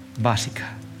enseñanza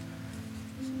básica,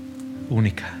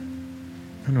 única.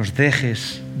 No nos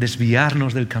dejes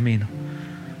desviarnos del camino.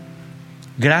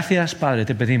 Gracias, Padre,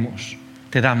 te pedimos,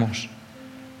 te damos,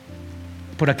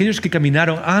 por aquellos que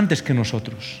caminaron antes que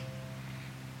nosotros.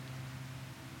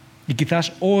 Y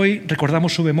quizás hoy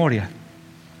recordamos su memoria.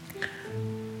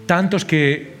 Tantos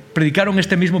que predicaron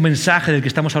este mismo mensaje del que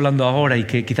estamos hablando ahora y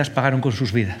que quizás pagaron con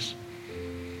sus vidas.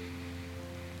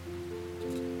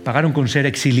 Pagaron con ser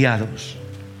exiliados.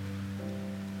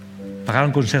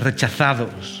 Pagaron con ser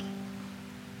rechazados.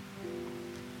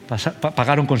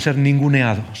 Pagaron con ser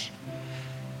ninguneados.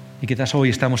 Y quizás hoy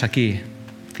estamos aquí,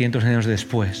 cientos de años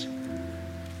después,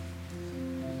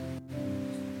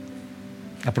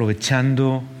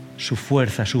 aprovechando su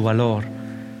fuerza, su valor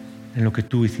en lo que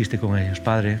tú hiciste con ellos.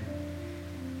 Padre,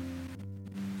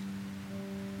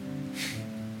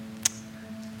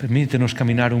 permítenos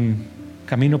caminar un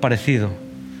camino parecido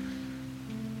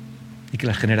y que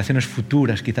las generaciones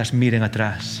futuras quizás miren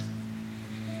atrás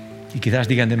y quizás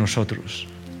digan de nosotros: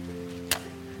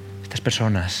 estas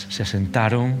personas se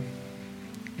asentaron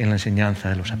en la enseñanza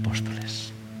de los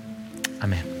apóstoles.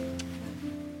 Amén.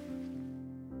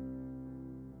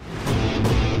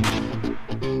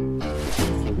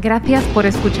 Gracias por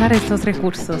escuchar estos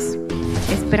recursos.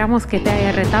 Esperamos que te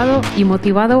haya retado y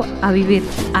motivado a vivir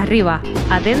arriba,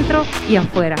 adentro y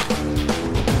afuera.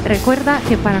 Recuerda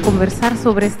que para conversar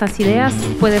sobre estas ideas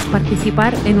puedes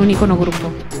participar en un Icono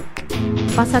Grupo.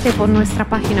 Pásate por nuestra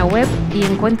página web y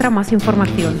encuentra más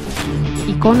información: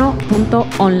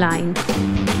 icono.online.